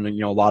and 1.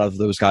 A lot of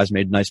those guys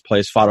made nice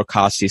plays.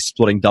 Fatukasi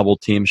splitting double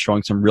teams,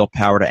 showing some real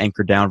power to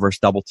anchor down versus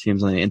double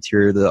teams on the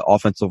interior of the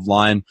offensive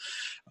line.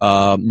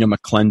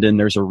 McClendon,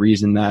 there's a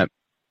reason that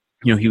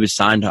he was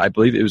signed, I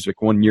believe it was like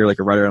 1 year, like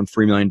right around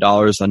 $3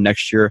 million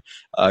next year.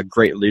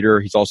 Great leader.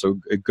 He's also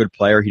a good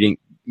player. He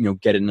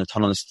didn't get in a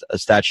ton on the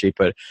stat sheet,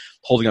 but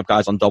holding up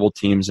guys on double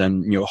teams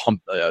and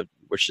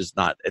which is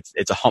not,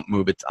 it's a hump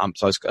move.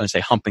 So I was going to say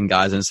humping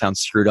guys, and it sounds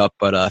screwed up,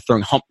 but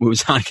throwing hump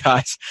moves on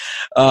guys,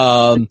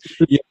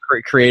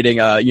 creating,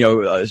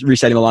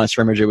 resetting the line of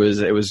scrimmage. It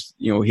was,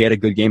 he had a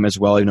good game as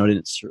well. It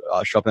didn't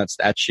show up in that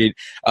stat sheet.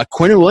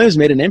 Quinnen Williams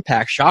made an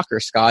impact. Shocker,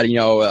 Scott.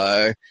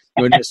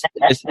 In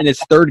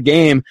his third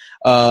game,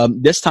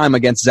 this time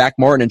against Zach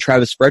Martin and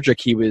Travis Frederick,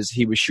 he was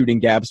shooting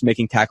gaps,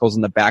 making tackles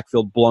in the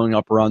backfield, blowing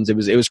up runs.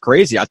 It was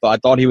crazy. I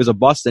thought he was a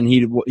bust, and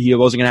he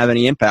wasn't going to have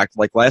any impact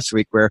like last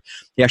week, where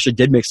he actually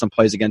did make some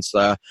plays against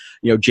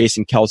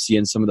Jason Kelsey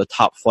and some of the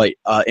top flight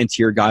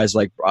interior guys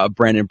like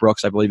Brandon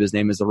Brooks, I believe his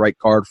name is, the right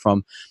guard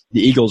from the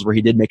Eagles, where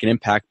he did make an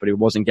impact, but he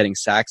wasn't getting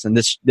sacks. And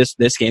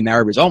this game,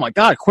 everybody's, oh my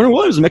God, Quinnen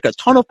Williams will make a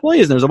ton of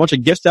plays. And there's a bunch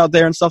of gifts out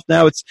there and stuff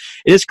now. It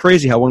is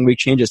crazy how 1 week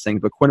changes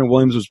things. But Quinnen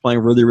Williams was playing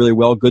really, really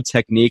well. Good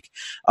technique.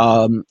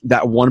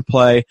 That one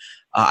play,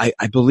 I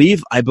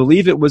believe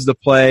it was the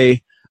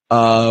play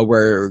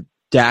where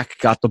Dak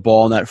got the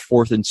ball in that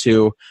 4th and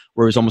 2,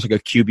 where it was almost like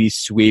a QB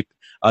sweep,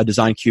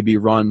 design QB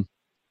run,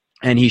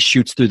 and he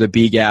shoots through the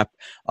B gap.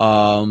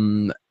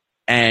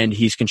 And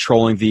he's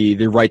controlling the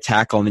right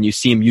tackle, and then you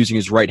see him using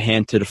his right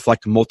hand to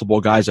deflect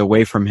multiple guys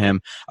away from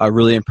him.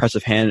 Really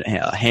impressive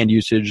hand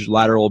usage,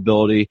 lateral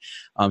ability,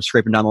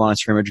 scraping down the line of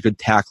scrimmage, good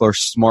tackler,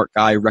 smart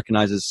guy,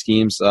 recognizes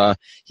schemes.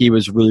 He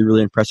was really,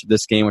 really impressive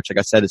this game, which, like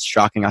I said, it's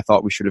shocking. I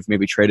thought we should have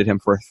maybe traded him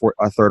for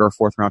a 3rd or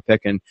 4th round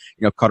pick and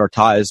cut our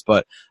ties,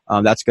 but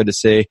that's good to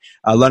see.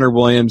 Leonard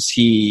Williams,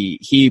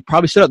 he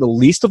probably stood out the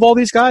least of all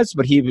these guys,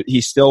 but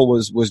he still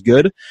was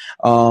good.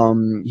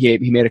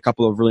 He made a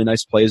couple of really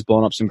nice plays,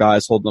 blowing up some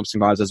guys, holding up some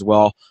guys as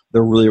well.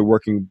 They're really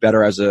working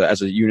better as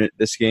a unit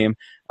this game.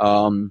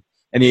 And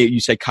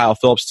you say Kyle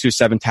Phillips,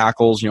 7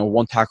 tackles,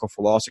 1 tackle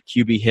for loss, a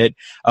QB hit.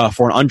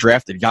 For an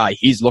undrafted guy,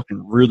 he's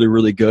looking really,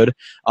 really good.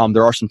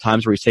 There are some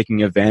times where he's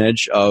taking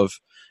advantage of,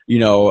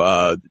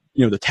 the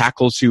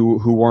tackles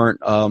who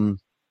weren't,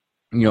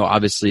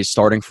 obviously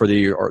starting for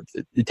the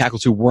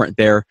tackles who weren't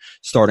there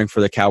starting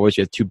for the Cowboys.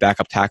 You had 2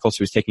 backup tackles,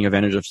 so he's taking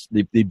advantage of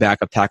the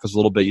backup tackles a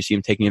little bit. You see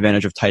him taking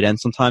advantage of tight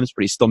ends sometimes,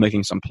 but he's still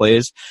making some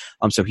plays.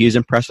 So he's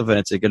impressive, and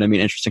it's going to be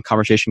an interesting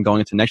conversation going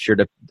into next year,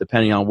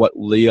 depending on what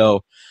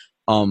Leo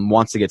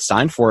wants to get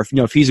signed for.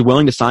 If he's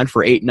willing to sign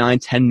for $8, $9,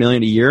 $10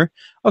 million a year,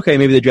 okay,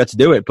 maybe the Jets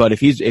do it. But if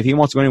he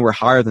wants to go anywhere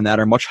higher than that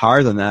or much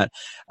higher than that,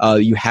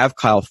 you have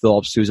Kyle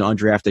Phillips, who's an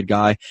undrafted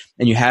guy,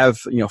 and you have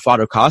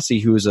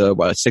Fatukasi, who's a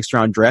 6th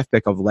round draft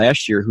pick of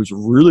last year, who's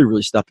really,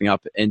 really stepping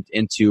up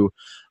into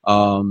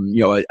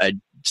a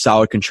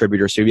solid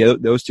contributor. So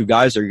those 2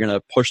 guys are going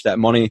to push that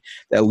money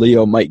that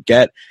Leo might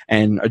get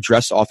and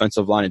address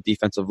offensive line and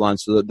defensive line.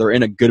 So they're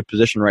in a good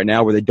position right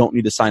now where they don't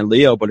need to sign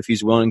Leo, but if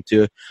he's willing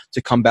to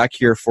come back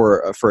here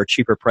for a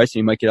cheaper price and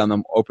he might get on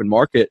the open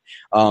market,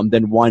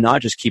 then why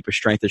not just keep a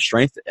strength of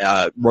strength,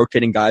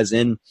 rotating guys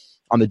in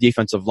on the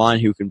defensive line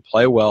who can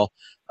play well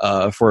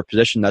for a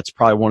position that's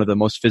probably one of the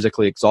most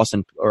physically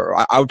exhausting, or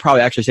I would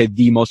probably actually say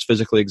the most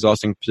physically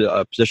exhausting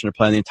position to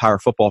play in the entire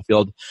football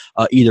field,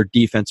 either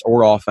defense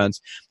or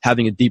offense.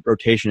 Having a deep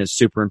rotation is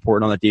super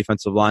important on the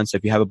defensive line. So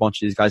if you have a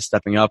bunch of these guys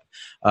stepping up,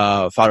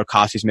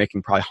 Fatukasi's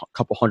making probably a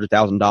couple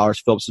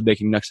 $100,000. Phillips is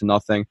making next to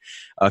nothing.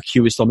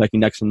 Q is still making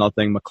next to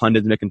nothing.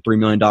 McClendon's making $3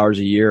 million a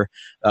year.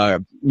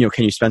 Can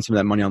you spend some of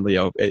that money on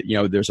Leo?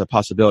 There's a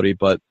possibility,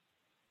 but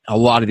a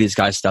lot of these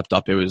guys stepped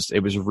up. It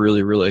was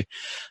really, really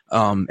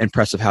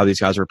impressive how these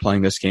guys were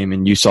playing this game.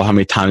 And you saw how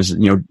many times,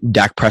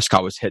 Dak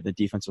Prescott was hit. The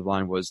defensive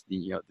line was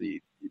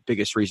the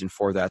biggest reason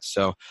for that.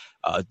 So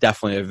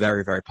definitely a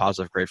very, very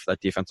positive grade for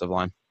that defensive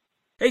line.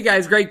 Hey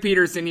guys, Greg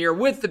Peterson here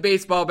with the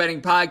Baseball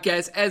Betting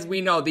Podcast. As we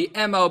know, the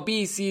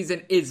MLB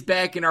season is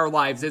back in our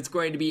lives. It's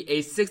going to be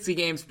a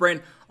 60-game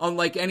sprint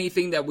unlike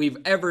anything that we've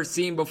ever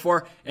seen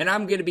before. And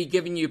I'm going to be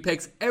giving you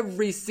picks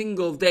every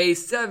single day,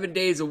 7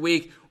 days a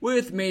week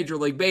with Major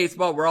League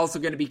Baseball. We're also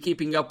going to be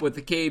keeping up with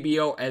the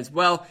KBO as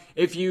well.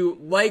 If you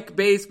like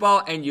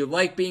baseball and you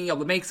like being able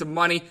to make some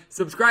money,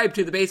 subscribe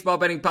to the Baseball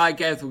Betting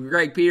Podcast with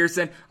Greg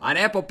Peterson on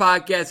Apple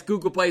Podcasts,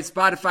 Google Play,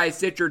 Spotify,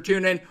 Stitcher,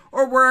 TuneIn,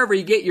 or wherever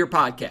you get your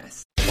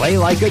podcasts. Play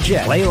like a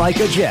Jet. Play like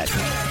a Jet.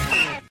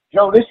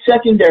 Joe, this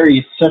secondary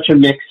is such a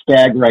mixed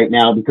bag right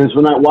now because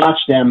when I watch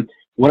them,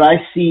 what I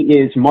see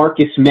is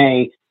Marcus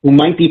May, who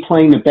might be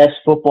playing the best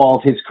football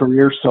of his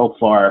career so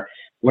far.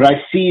 What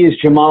I see is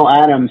Jamal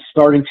Adams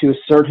starting to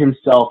assert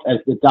himself as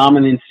the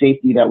dominant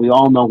safety that we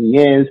all know he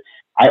is.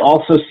 I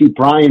also see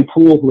Brian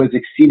Poole, who has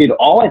exceeded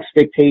all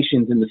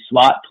expectations in the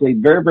slot,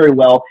 played very, very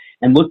well,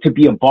 and looked to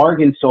be a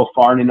bargain so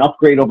far and an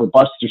upgrade over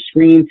Buster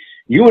Skrine.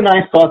 You and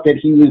I thought that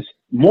he was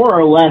more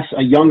or less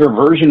a younger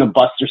version of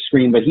Buster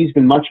Skrine, but he's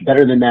been much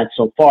better than that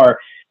so far.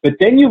 But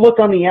then you look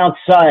on the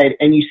outside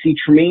and you see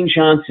Tremaine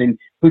Johnson,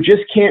 who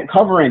just can't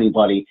cover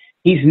anybody.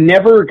 He's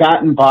never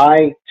gotten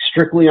by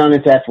strictly on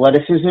his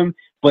athleticism,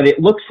 but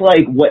it looks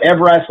like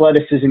whatever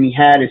athleticism he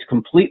had is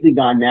completely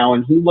gone now,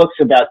 and he looks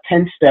about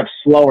 10 steps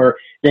slower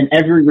than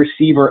every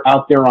receiver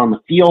out there on the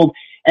field.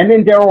 And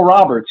then Darryl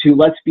Roberts, who,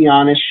 let's be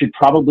honest, should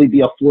probably be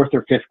a fourth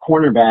or fifth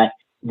cornerback.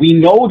 We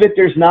know that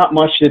there's not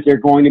much that they're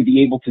going to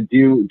be able to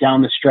do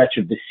down the stretch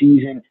of the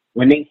season.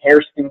 When Nate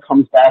Hairston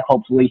comes back,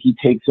 hopefully he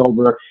takes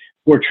over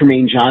for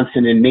Tremaine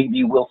Johnson, and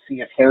maybe we'll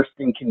see if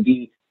Hairston can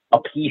be a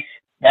piece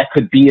that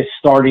could be a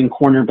starting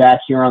cornerback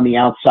here on the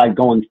outside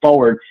going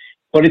forward.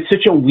 But it's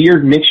such a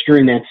weird mixture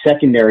in that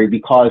secondary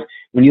because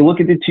when you look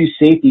at the two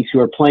safeties who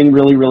are playing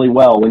really, really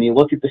well, when you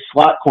look at the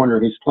slot corner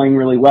who's playing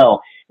really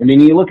well, and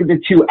then you look at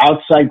the two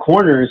outside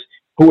corners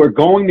who are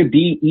going to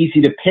be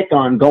easy to pick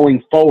on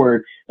going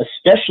forward,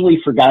 especially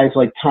for guys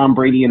like Tom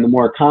Brady and the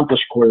more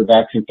accomplished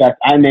quarterbacks. In fact,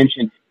 I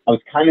mentioned I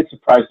was kind of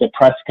surprised that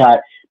Prescott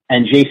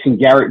and Jason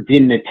Garrett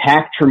didn't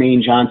attack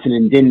Tremaine Johnson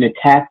and didn't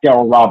attack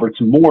Darryl Roberts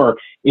more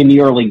in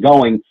the early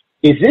going.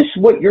 Is this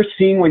what you're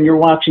seeing when you're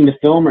watching the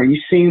film? Are you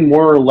seeing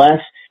more or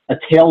less a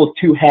tale of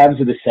two halves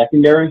of the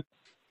secondary?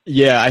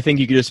 Yeah, I think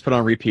you could just put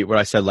on repeat what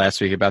I said last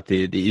week about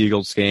the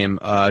Eagles game.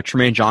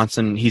 Tremaine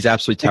Johnson, he's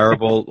absolutely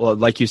terrible.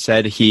 Like you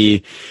said,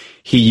 he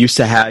used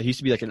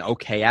to be like an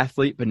okay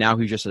athlete, but now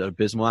he's just an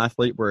abysmal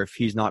athlete where if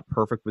he's not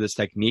perfect with his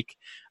technique,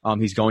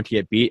 he's going to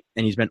get beat,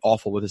 and he's been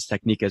awful with his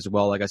technique as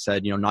well. Like I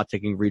said, not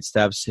taking read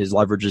steps, his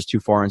leverage is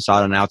too far inside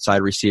on an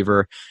outside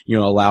receiver,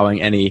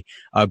 allowing any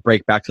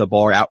break back to the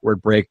ball or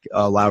outward break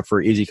allowed for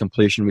easy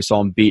completion. We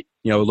saw him beat,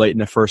 late in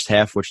the first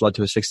half, which led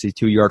to a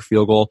 62-yard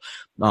field goal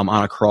on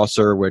a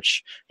crosser,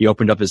 which he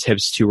opened up his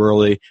hips too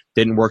early.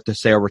 Didn't work to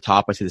stay over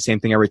top. I see the same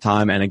thing every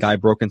time, and a guy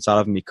broke inside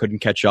of him. He couldn't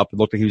catch up. It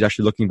looked like he was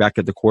actually looking back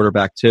at the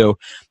quarterback too,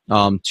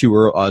 too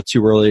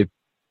early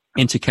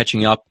into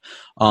catching up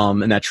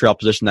in that trail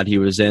position that he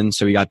was in.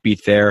 So he got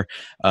beat there.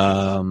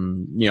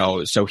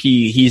 So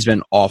he's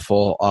been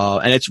awful.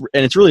 And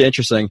it's really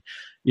interesting.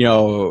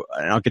 And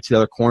I'll get to the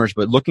other corners,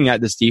 but looking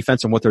at this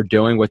defense and what they're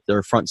doing with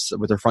their front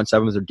seven,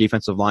 with their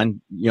defensive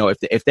line,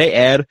 if they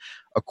add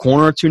a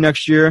corner or two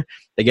next year,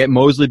 they get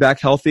Mosley back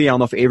healthy. I don't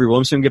know if Avery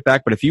Williamson can get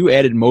back, but if you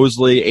added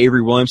Mosley,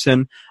 Avery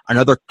Williamson,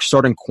 another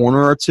starting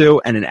corner or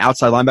two, and an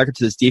outside linebacker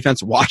to this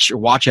defense,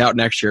 watch out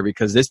next year,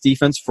 because this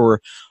defense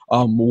for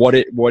what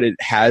it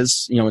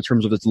has, in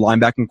terms of its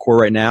linebacking core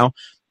right now,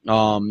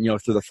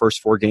 through the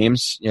first 4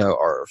 games,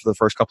 or for the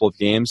first couple of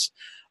games,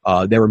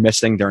 they were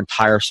missing their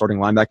entire starting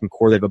linebacking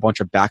core. They have a bunch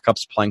of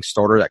backups playing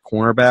starter at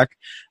cornerback.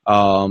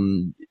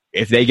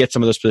 If they get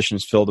some of those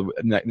positions filled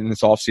in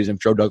this offseason, if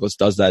Joe Douglas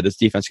does that, this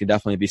defense can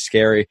definitely be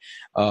scary.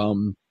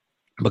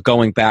 But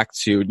going back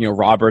to,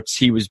 Roberts,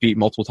 he was beat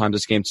multiple times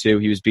this game too.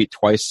 He was beat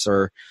twice,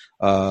 or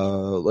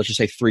let's just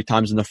say 3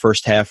 times in the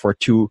first half, where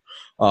 2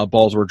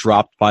 balls were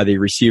dropped by the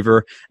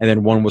receiver, and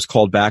then 1 was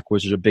called back,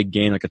 which is a big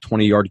gain, like a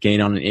 20-yard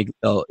gain on an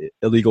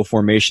illegal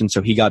formation.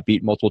 So he got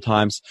beat multiple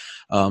times.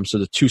 So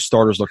the 2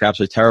 starters look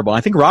absolutely terrible. And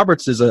I think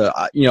Roberts is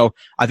I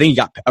think he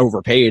got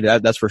overpaid.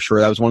 That's for sure.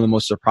 That was one of the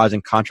most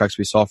surprising contracts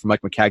we saw from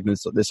Mike McCagnon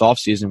this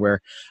offseason, where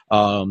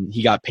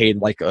he got paid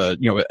like a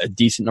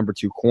decent number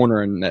 2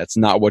 corner, and that's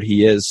not what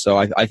he is. So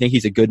I think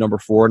he's a good number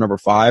 4, number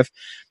 5,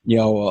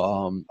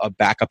 a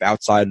backup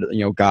outside,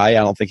 guy. I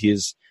don't think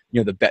he's,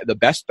 the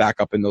best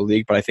backup in the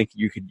league, but I think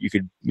you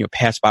could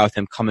pass by with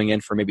him coming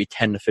in for maybe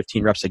 10 to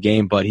 15 reps a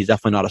game, but he's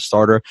definitely not a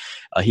starter.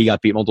 He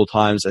got beat multiple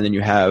times. And then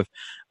you have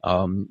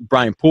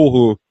Brian Poole,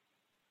 who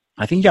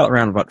I think he got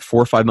around about $4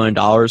 or $5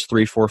 million,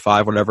 3, 4,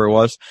 5, whatever it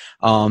was.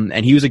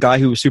 And he was a guy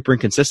who was super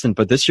inconsistent.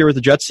 But this year with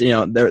the Jets,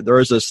 there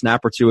is a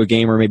snap or 2 a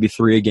game, or maybe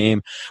 3 a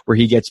game, where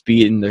he gets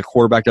beat and the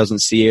quarterback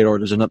doesn't see it, or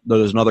there's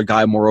another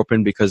guy more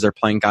open because they're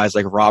playing guys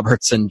like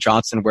Roberts and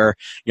Johnson, where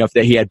if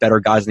he had better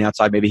guys on the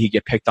outside, maybe he'd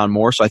get picked on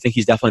more. So I think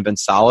he's definitely been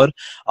solid,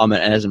 and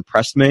has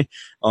impressed me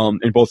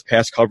in both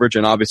pass coverage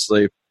and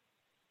obviously,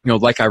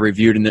 like I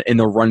reviewed in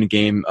the run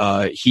game,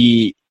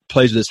 he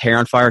plays with his hair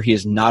on fire. He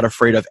is not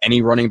afraid of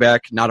any running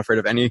back, not afraid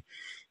of any,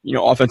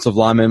 offensive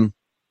lineman.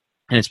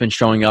 and it's been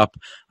showing up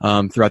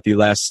throughout the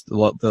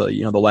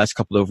last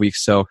couple of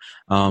weeks. So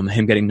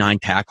him getting 9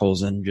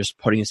 tackles and just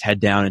putting his head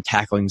down and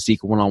tackling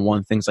Zeke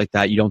one-on-one, things like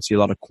that, you don't see a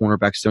lot of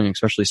cornerbacks doing,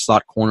 especially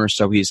slot corners.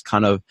 So he's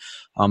kind of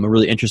a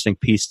really interesting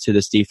piece to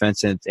this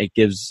defense, and it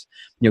gives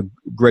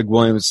Greg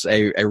Williams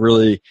a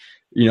really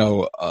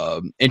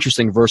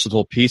interesting,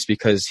 versatile piece,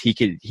 because he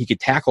could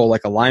tackle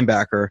like a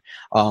linebacker,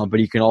 but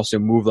he can also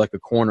move like a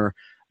corner.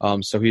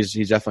 So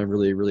he's definitely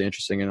really, really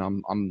interesting, and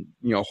I'm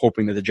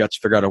hoping that the Jets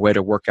figure out a way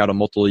to work out a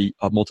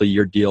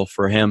multi-year deal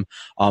for him.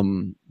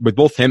 With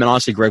both him and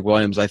honestly Greg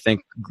Williams, I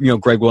think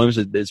Greg Williams,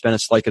 it's been a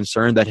slight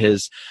concern that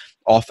his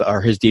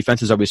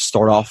defenses always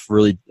start off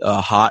really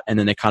hot, and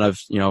then they kind of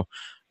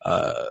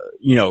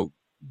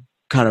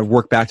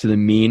work back to the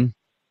mean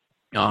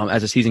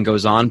as the season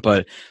goes on.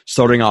 But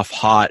starting off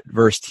hot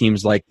versus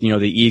teams like the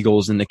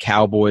Eagles and the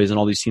Cowboys and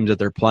all these teams that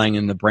they're playing,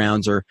 and the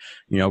Browns are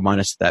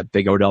minus that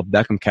big Odell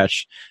Beckham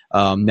catch,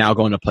 now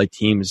going to play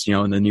teams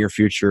in the near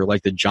future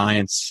like the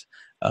Giants,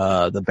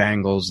 the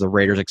Bengals, the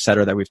Raiders,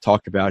 etc., that we've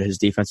talked about. His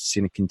defense is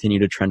going to continue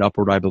to trend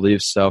upward, I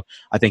believe. So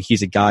I think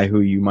he's a guy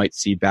who you might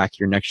see back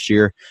here next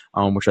year,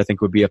 which I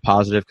think would be a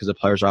positive, because the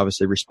players are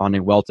obviously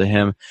responding well to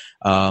him.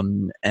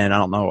 And I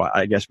don't know,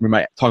 I guess we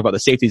might talk about the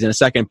safeties in a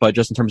second, but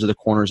just in terms of the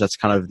corners, that's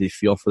kind of the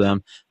feel for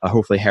them.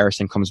 Hopefully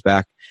Harrison comes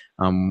back,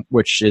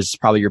 which is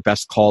probably your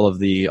best call of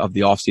the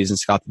offseason,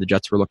 Scott. The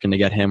Jets were looking to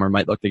get him, or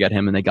might look to get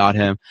him, and they got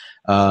him.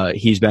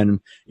 He's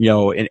been,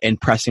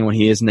 impressing when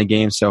he is in the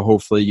game. So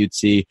hopefully you'd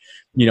see,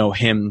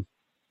 him,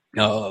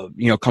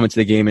 coming to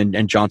the game,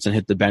 and Johnson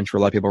hit the bench, where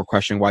a lot of people were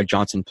questioning why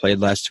Johnson played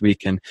last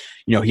week. And,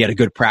 he had a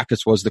good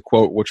practice, was the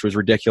quote, which was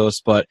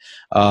ridiculous. But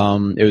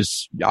it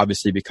was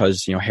obviously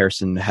because,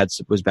 Harrison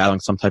was battling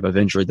some type of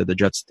injury that the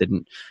Jets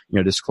didn't,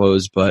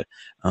 disclose. But,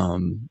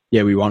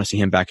 we want to see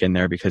him back in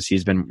there, because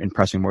he's been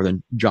impressing more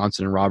than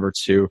Johnson and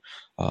Roberts, who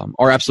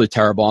are absolutely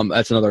terrible.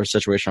 That's another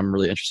situation I'm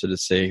really interested to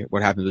see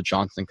what happens with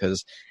Johnson,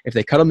 because if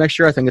they cut him next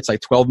year, I think it's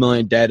like $12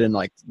 million dead, and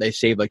like they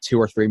save like $2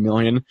 or $3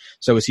 million.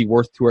 So is he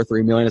worth $2 or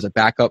 $3 million as a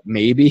backup?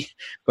 Maybe,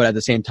 but at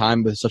the same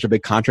time, with such a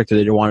big contract, that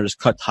they don't want to just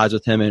cut ties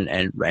with him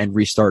and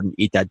restart and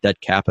eat that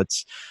dead cap.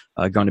 It's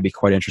going to be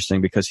quite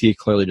interesting, because he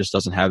clearly just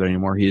doesn't have it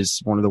anymore.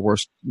 He's one of the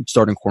worst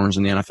starting corners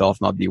in the NFL,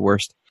 if not the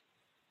worst.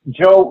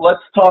 Joe,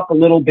 let's talk a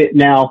little bit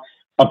now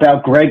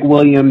about Greg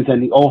Williams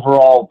and the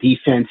overall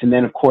defense, and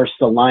then, of course,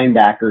 the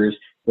linebackers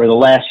were the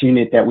last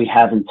unit that we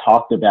haven't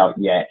talked about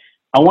yet.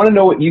 I want to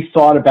know what you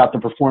thought about the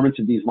performance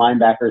of these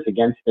linebackers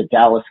against the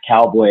Dallas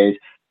Cowboys.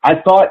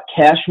 I thought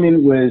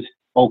Cashman was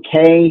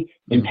okay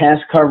in pass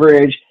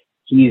coverage.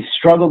 He's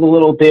struggled a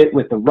little bit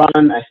with the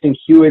run. I think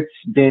Hewitt's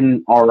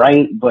been all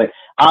right, but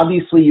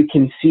obviously you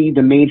can see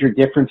the major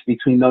difference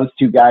between those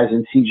two guys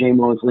in C.J.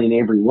 Mosley and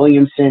Avery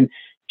Williamson.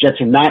 Jets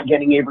are not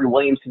getting Avery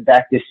Williamson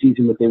back this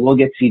season, but they will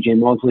get C.J.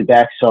 Mosley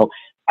back. So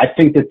I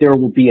think that there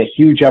will be a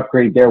huge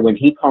upgrade there when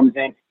he comes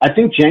in. I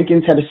think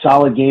Jenkins had a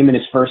solid game in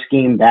his first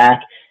game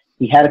back.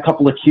 He had a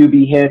couple of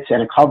QB hits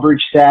and a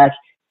coverage sack.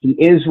 He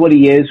is what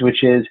he is,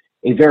 which is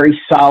a very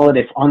solid,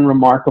 if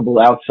unremarkable,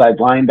 outside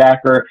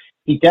linebacker.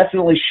 He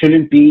definitely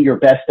shouldn't be your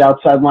best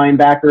outside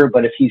linebacker,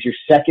 but if he's your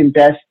second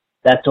best,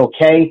 that's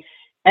okay.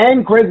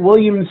 And Greg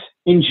Williams,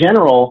 in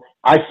general,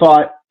 I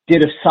thought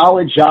did a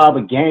solid job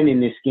again in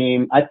this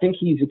game. I think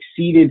he's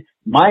exceeded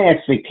my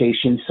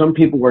expectations. Some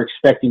people were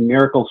expecting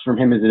miracles from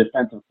him as a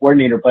defensive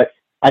coordinator, but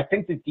I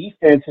think the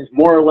defense has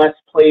more or less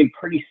played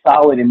pretty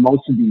solid in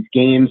most of these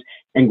games,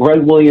 and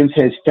Greg Williams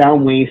has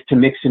found ways to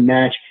mix and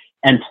match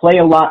and play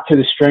a lot to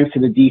the strengths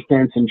of the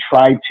defense and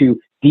try to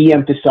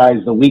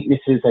de-emphasize the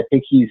weaknesses. I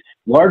think he's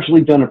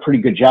largely done a pretty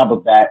good job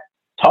of that.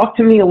 Talk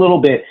to me a little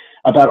bit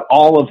about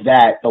all of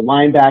that, the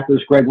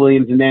linebackers, Greg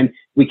Williams, and then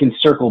we can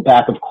circle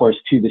back, of course,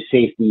 to the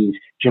safeties,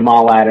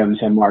 Jamal Adams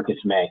and Marcus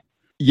May.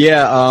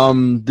 Yeah,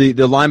 the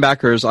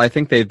linebackers, I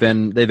think they've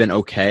been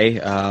okay.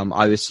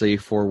 Obviously,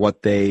 for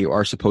what they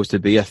are supposed to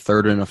be, a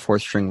third and a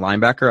fourth string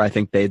linebacker, I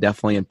think they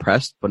definitely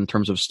impressed. But in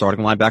terms of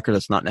starting linebacker,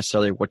 that's not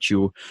necessarily what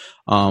you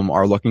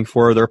are looking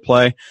for their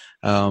play.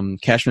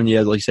 Cashman,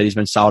 yeah, like you said, he's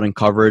been solid in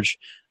coverage.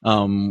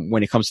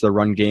 When it comes to the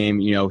run game,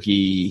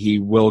 he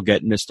will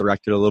get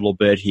misdirected a little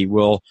bit. He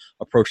will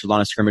approach the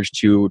line of scrimmage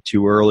too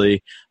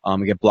early,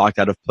 and get blocked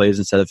out of plays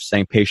instead of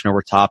staying patient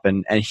over top.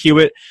 And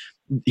Hewitt,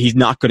 he's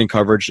not good in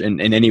coverage in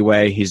any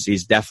way.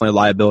 He's definitely a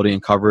liability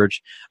in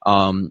coverage.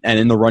 And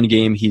in the run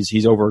game,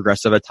 he's over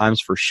aggressive at times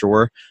for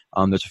sure.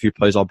 There's a few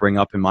plays I'll bring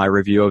up in my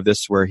review of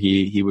this where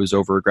he was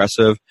over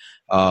aggressive.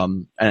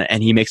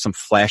 And he makes some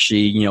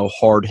flashy,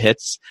 hard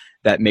hits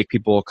that make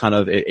people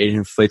it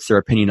inflates their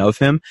opinion of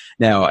him.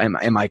 Now,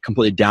 am I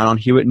completely down on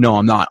Hewitt? No,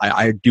 I'm not.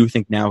 I do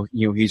think now,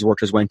 he's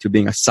worked his way into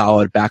being a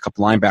solid backup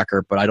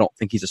linebacker, but I don't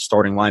think he's a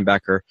starting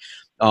linebacker,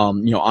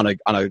 on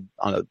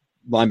a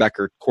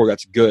linebacker core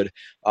that's good.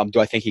 Do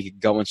I think he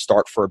could go and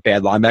start for a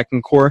bad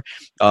linebacking core,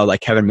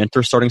 like Kevin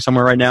Minter starting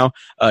somewhere right now?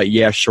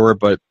 Yeah, sure,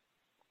 but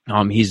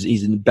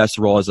He's in the best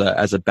role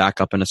as a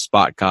backup and a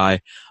spot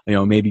guy.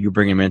 Maybe you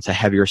bring him into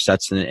heavier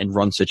sets and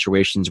run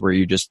situations where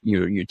you just,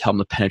 you tell him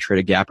to penetrate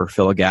a gap or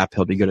fill a gap.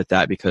 He'll be good at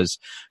that because,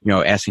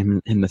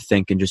 asking him to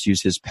think and just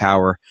use his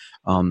power,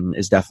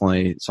 is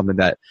definitely something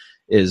that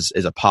is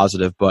a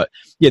positive. But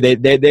yeah,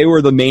 they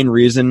were the main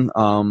reason,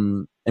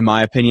 in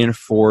my opinion,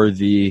 for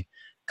the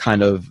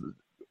kind of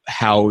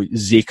how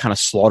Zeke kind of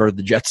slaughtered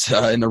the Jets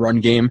in the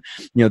run game,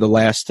 the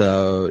last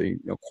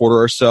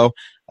quarter or so.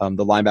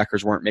 The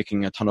linebackers weren't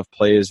making a ton of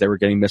plays. They were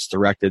getting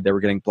misdirected. They were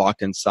getting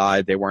blocked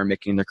inside. They weren't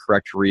making the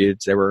correct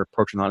reads. They were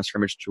approaching the line of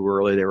scrimmage too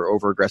early. They were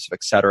over-aggressive,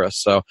 et cetera.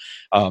 So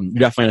you're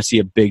definitely going to see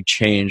a big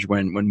change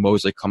when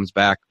Mosley comes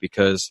back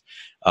because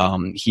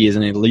he is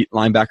an elite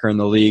linebacker in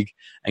the league.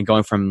 And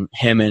going from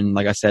him and,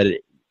 like I said,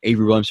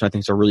 Avery Williamson, I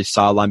think, is a really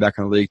solid linebacker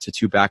in the league to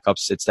two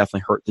backups. It's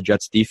definitely hurt the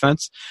Jets'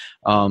 defense.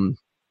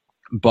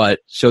 But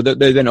so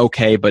they've been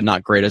okay, but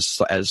not great as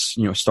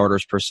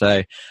starters per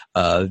se.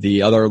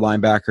 The other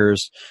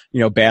linebackers,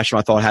 Basham,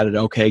 I thought had an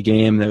okay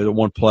game. There was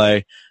one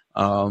play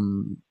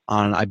on,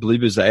 I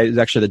believe it was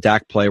actually the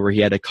Dak play where he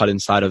had to cut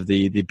inside of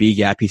the B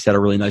gap. He set a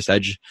really nice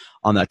edge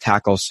on that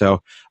tackle.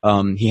 So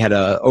he had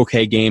a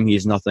okay game.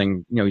 He's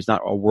nothing, he's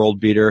not a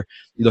world beater.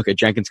 You look at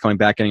Jenkins coming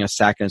back, getting a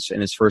sack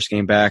in his first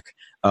game back.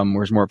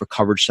 Where it's more of a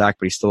coverage sack,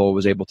 but he still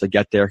was able to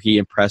get there. He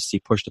impressed. He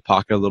pushed the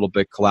pocket a little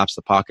bit, collapsed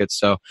the pocket.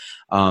 So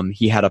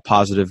he had a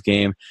positive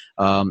game.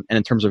 And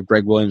in terms of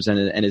Greg Williams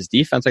and his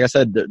defense, like I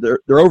said, they're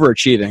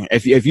overachieving.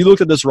 If you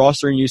looked at this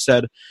roster and you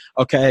said,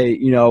 okay,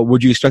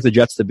 would you expect the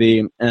Jets to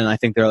be? And I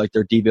think they're like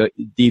their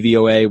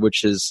DVOA,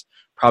 which is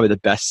probably the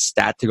best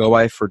stat to go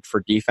by for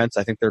defense.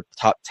 I think they're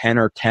top 10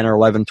 or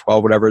 11,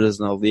 12, whatever it is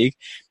in the league.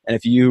 And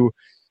if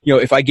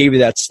if I gave you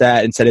that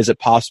stat and said, is it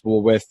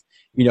possible with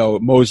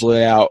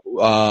Mosley out,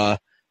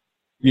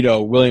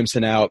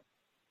 Williamson out,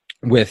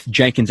 with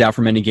Jenkins out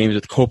for many games,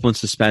 with Copeland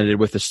suspended,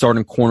 with the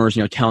starting corners,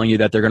 telling you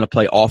that they're going to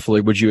play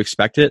awfully, would you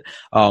expect it?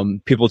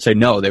 People would say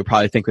no. They would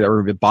probably think that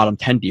we're going to be bottom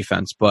 10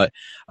 defense. But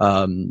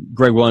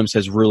Greg Williams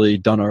has really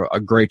done a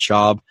great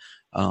job,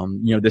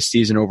 this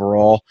season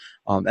overall.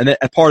 And then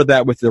a part of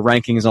that with the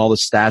rankings and all the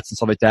stats and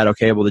stuff like that,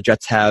 okay, well, the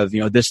Jets have,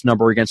 this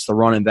number against the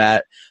run and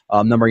that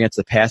number against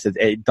the pass.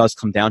 It does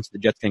come down to the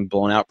Jets getting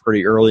blown out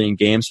pretty early in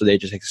games, so they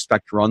just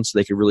expect runs so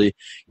they could really,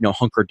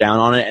 hunker down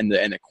on it, and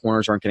the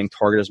corners aren't getting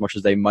targeted as much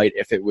as they might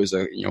if it was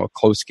a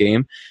close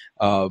game.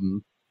 But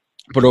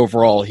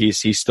overall,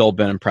 he's still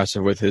been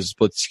impressive with his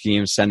blitz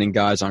scheme, sending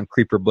guys on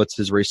creeper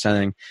blitzes where he's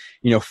sending,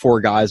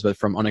 4 guys, but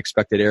from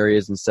unexpected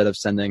areas instead of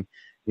sending,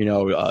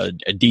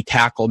 a D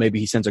tackle. Maybe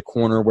he sends a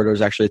corner where there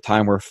was actually a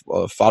time where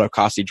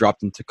Fadokasi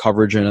dropped into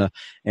coverage in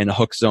a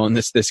hook zone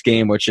this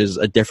game, which is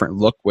a different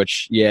look,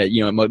 which,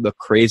 it might look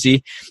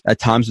crazy at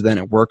times, but then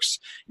it works.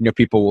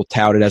 People will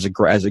tout it as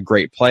a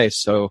great play.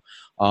 So,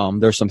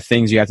 there's some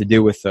things you have to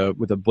do with a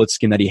blitz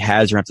scheme that he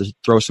has. You have to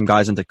throw some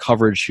guys into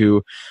coverage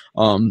who,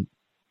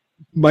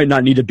 might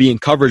not need to be in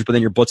coverage, but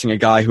then you're blitzing a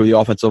guy who the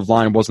offensive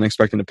line wasn't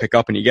expecting to pick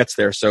up and he gets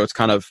there. So it's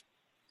kind of,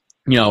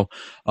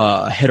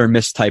 hit or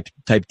miss type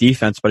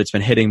defense, but it's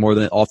been hitting more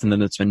often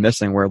than it's been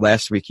missing. Where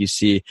last week you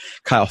see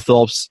Kyle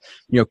Phillips,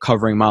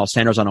 covering Miles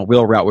Sanders on a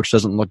wheel route, which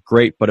doesn't look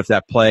great. But if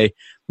that play,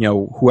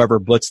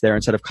 whoever blitzed there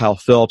instead of Kyle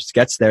Phillips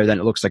gets there,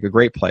 then it looks like a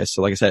great play.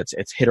 So like I said,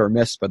 it's hit or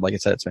miss, but like I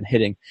said, it's been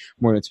hitting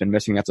more than it's been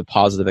missing. That's a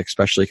positive,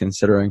 especially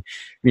considering,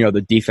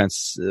 the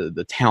defense,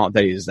 the talent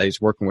that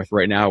he's working with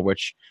right now,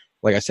 which,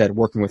 like I said,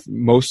 working with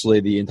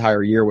mostly the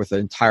entire year with an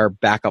entire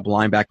backup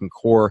linebacking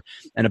core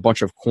and a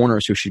bunch of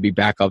corners who should be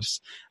backups.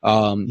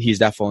 He's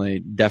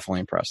definitely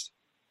impressed.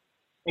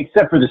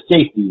 Except for the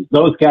safeties.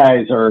 Those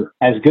guys are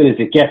as good as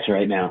it gets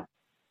right now.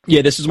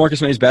 Yeah, this is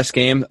Marcus May's best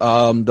game.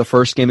 The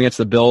first game against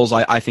the Bills,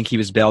 I think he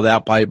was bailed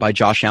out by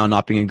Josh Allen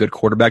not being a good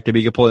quarterback, to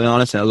be completely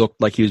honest, and it looked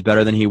like he was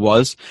better than he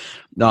was.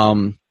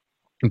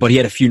 But he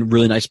had a few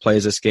really nice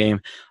plays this game.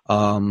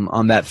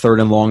 On that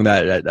 3rd and long,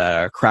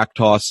 that crack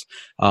toss,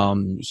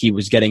 he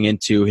was getting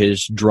into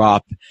his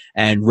drop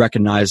and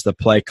recognized the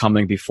play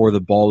coming before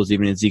the ball was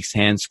even in Zeke's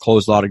hands,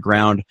 closed a lot of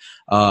ground,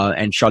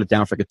 and shut it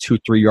down for like a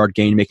 2-3 yard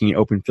gain, making an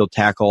open field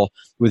tackle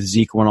with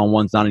Zeke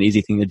one-on-one's not an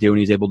easy thing to do, and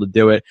he's able to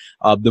do it.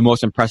 The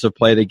most impressive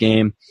play of the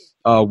game,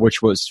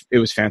 which was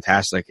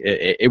fantastic.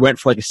 It went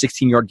for like a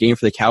 16-yard gain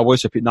for the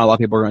Cowboys, so not a lot of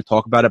people are going to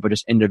talk about it, but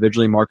just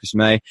individually, Marcus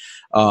May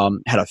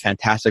had a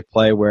fantastic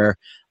play where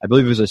I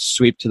believe it was a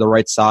sweep to the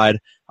right side.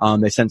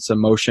 They sent some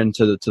motion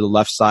to the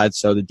left side,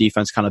 so the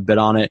defense kind of bit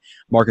on it.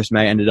 Marcus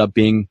May ended up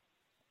being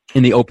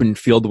in the open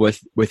field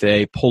with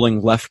a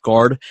pulling left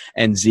guard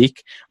and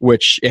Zeke,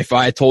 which if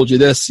I told you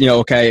this,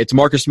 okay, it's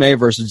Marcus May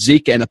versus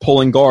Zeke and a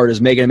pulling guard, is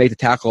May going to make the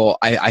tackle?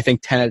 I think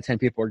 10 out of 10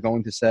 people are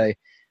going to say,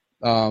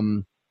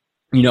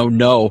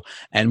 no.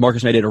 And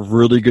Marcus May did a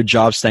really good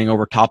job staying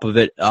over top of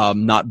it,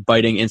 not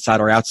biting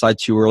inside or outside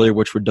too early,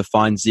 which would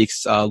define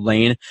Zeke's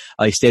lane.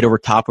 He stayed over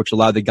top, which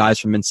allowed the guys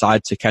from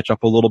inside to catch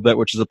up a little bit,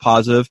 which is a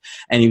positive.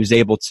 And he was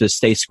able to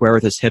stay square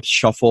with his hips,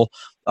 shuffle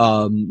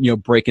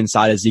break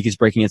inside as Zeke is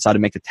breaking inside to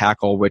make the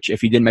tackle, which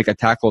if he didn't make a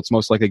tackle, it's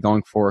most likely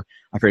going for,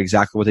 I forget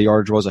exactly what the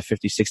yardage was, a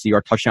 50,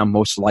 60-yard touchdown,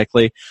 most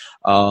likely.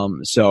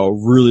 So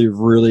really,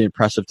 really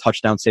impressive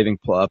touchdown saving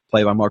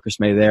play by Marcus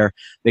May there,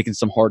 making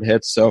some hard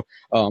hits. So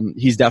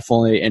he's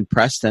definitely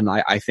impressed, and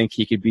I think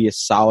he could be a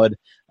solid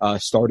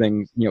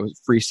starting,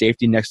 free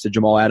safety next to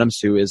Jamal Adams,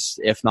 who is,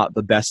 if not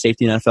the best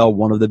safety in NFL,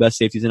 one of the best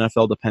safeties in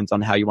NFL, depends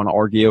on how you want to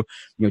argue,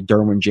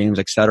 Derwin James,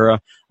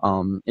 etc.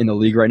 In the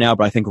league right now.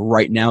 But I think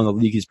right now in the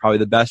league, he's probably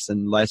the best.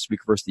 And last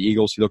week versus the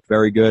Eagles, he looked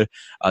very good.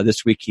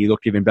 This week, he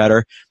looked even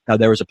better. Now,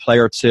 there was a play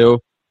or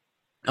two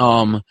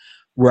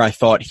where I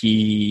thought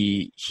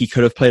he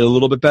could have played a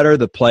little bit better.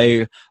 The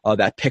play,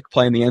 that pick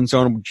play in the end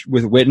zone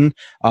with Witten,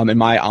 in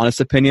my honest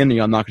opinion,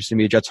 I'm not going to say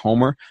me a Jets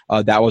homer.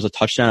 That was a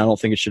touchdown. I don't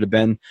think it should have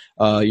been,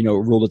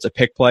 ruled as a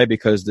pick play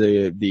because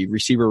the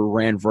receiver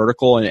ran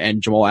vertical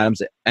and Jamal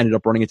Adams ended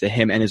up running into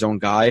him and his own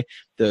guy.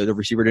 The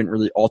receiver didn't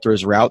really alter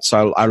his route.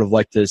 So I would have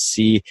liked to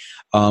see,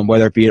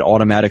 whether it be an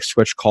automatic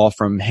switch call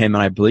from him.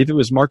 And I believe it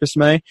was Marcus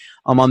May,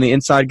 on the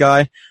inside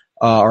guy.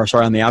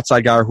 On the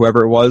outside guy or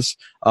whoever it was.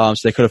 So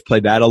they could have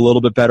played that a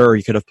little bit better, or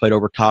he could have played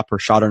over top or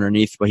shot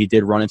underneath, but he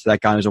did run into that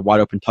guy. It was a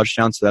wide open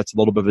touchdown. So that's a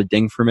little bit of a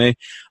ding for me.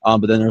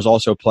 But then there's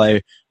also a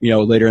play,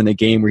 later in the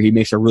game where he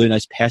makes a really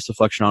nice pass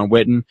deflection on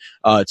Witten.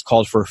 It's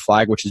called for a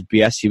flag, which is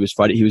BS. He was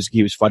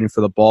fighting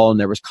for the ball and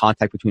there was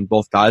contact between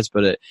both guys,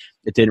 but it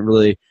didn't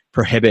really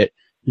prohibit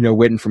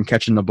Witten from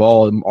catching the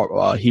ball.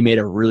 He made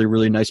a really,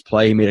 really nice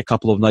play. He made a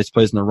couple of nice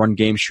plays in the run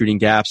game, shooting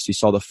gaps. You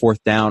saw the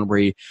fourth down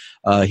where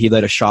he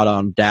led a shot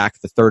on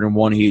Dak. The 3rd and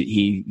 1,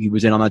 he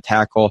was in on that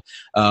tackle.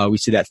 We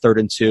see that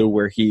 3rd and 2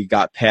 where he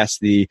got past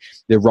the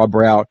rub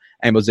route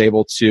and was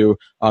able to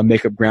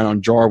make up ground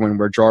on Jarwin,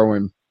 where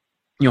Jarwin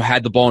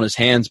had the ball in his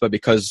hands, but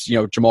because,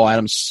 Jamal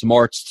Adams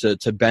smarts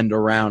to bend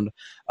around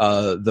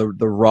the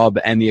rub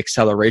and the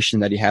acceleration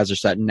that he has,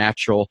 just that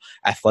natural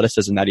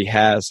athleticism that he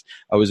has,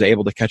 I was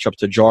able to catch up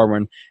to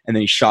Jarwin, and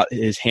then he shot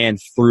his hand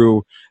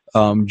through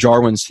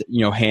Jarwin's,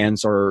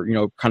 hands, or,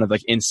 kind of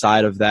like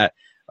inside of that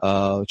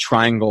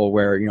triangle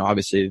where,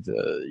 obviously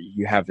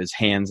you have his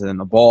hands and then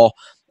the ball.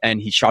 And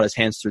he shot his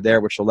hands through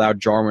there, which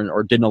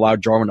didn't allow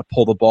Jarwin to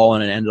pull the ball,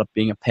 and it ended up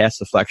being a pass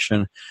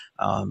deflection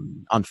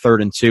on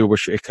 3rd and 2,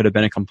 which it could have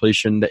been a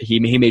completion. That he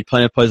made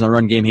plenty of plays in the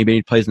run game. He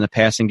made plays in the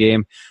passing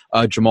game.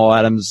 Jamal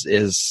Adams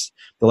is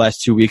the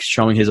last 2 weeks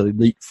showing his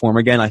elite form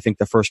again. I think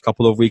the first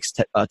couple of weeks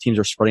teams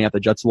are spreading out the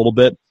Jets a little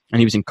bit, and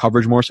he was in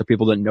coverage more, so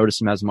people didn't notice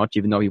him as much,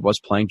 even though he was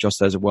playing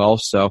just as well.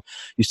 So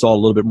you saw a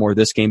little bit more of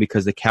this game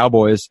because the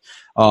Cowboys,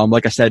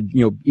 like I said,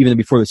 even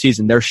before the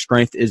season, their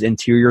strength is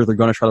interior. They're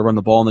going to try to run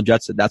the ball on the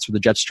Jets. That's where the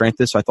Jets' strength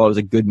is. So I thought it was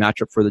a good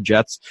matchup for the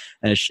Jets,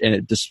 and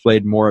it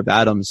displayed more of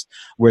Adams.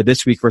 Where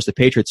this week versus the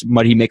Patriots,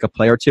 might he make a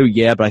play or two?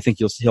 Yeah, but I think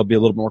he'll be a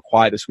little more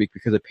quiet this week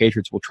because the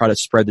Patriots will try to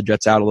spread the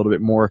Jets out a little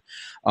bit more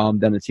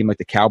than a team like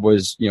the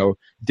Cowboys,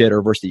 did,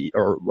 or versus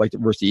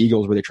the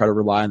Eagles, where they try to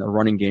rely on the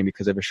running game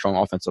because they have a strong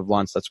offensive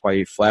line. So that's why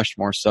he flashed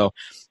more. So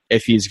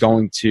if he's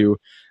going to,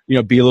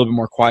 be a little bit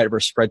more quiet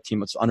versus spread team,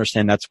 let's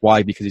understand that's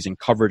why, because he's in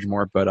coverage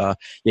more. But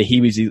he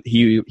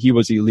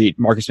was elite.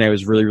 Marcus May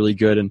was really, really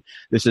good, and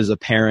this is a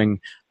pairing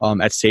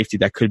at safety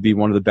that could be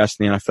one of the best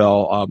in the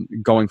NFL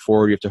going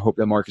forward. You have to hope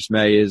that Marcus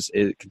May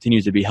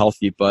continues to be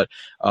healthy, but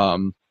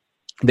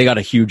they got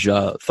a huge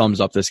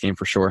thumbs up this game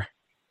for sure.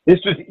 This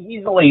was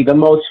easily the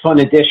most fun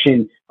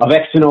edition of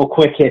X and O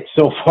Quick Hits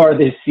so far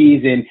this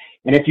season.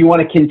 And if you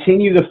want to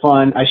continue the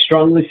fun, I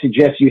strongly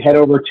suggest you head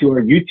over to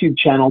our YouTube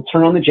channel,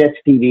 turn on the Jets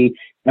TV,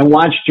 and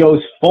watch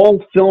Joe's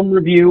full film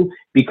review,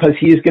 because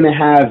he is going to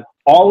have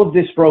all of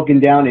this broken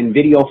down in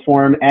video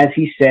form. As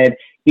he said,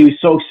 he was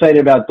so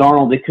excited about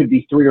Darnold, it could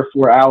be 3 or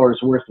 4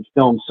 hours worth of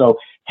film. So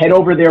head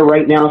over there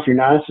right now. If you're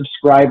not a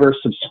subscriber,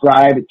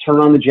 subscribe, turn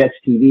on the Jets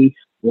TV.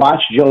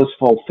 Watch Joe's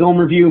full film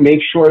review. Make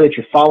sure that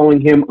you're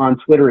following him on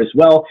Twitter as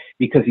well,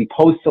 because he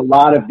posts a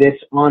lot of this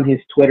on his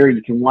Twitter.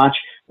 You can watch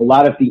a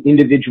lot of the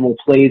individual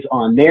plays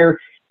on there.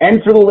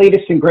 And for the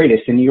latest and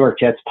greatest in New York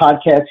Jets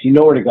podcasts, you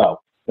know where to go.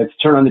 Let's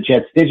Turn on the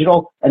Jets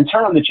Digital and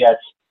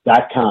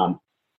turnonthejets.com.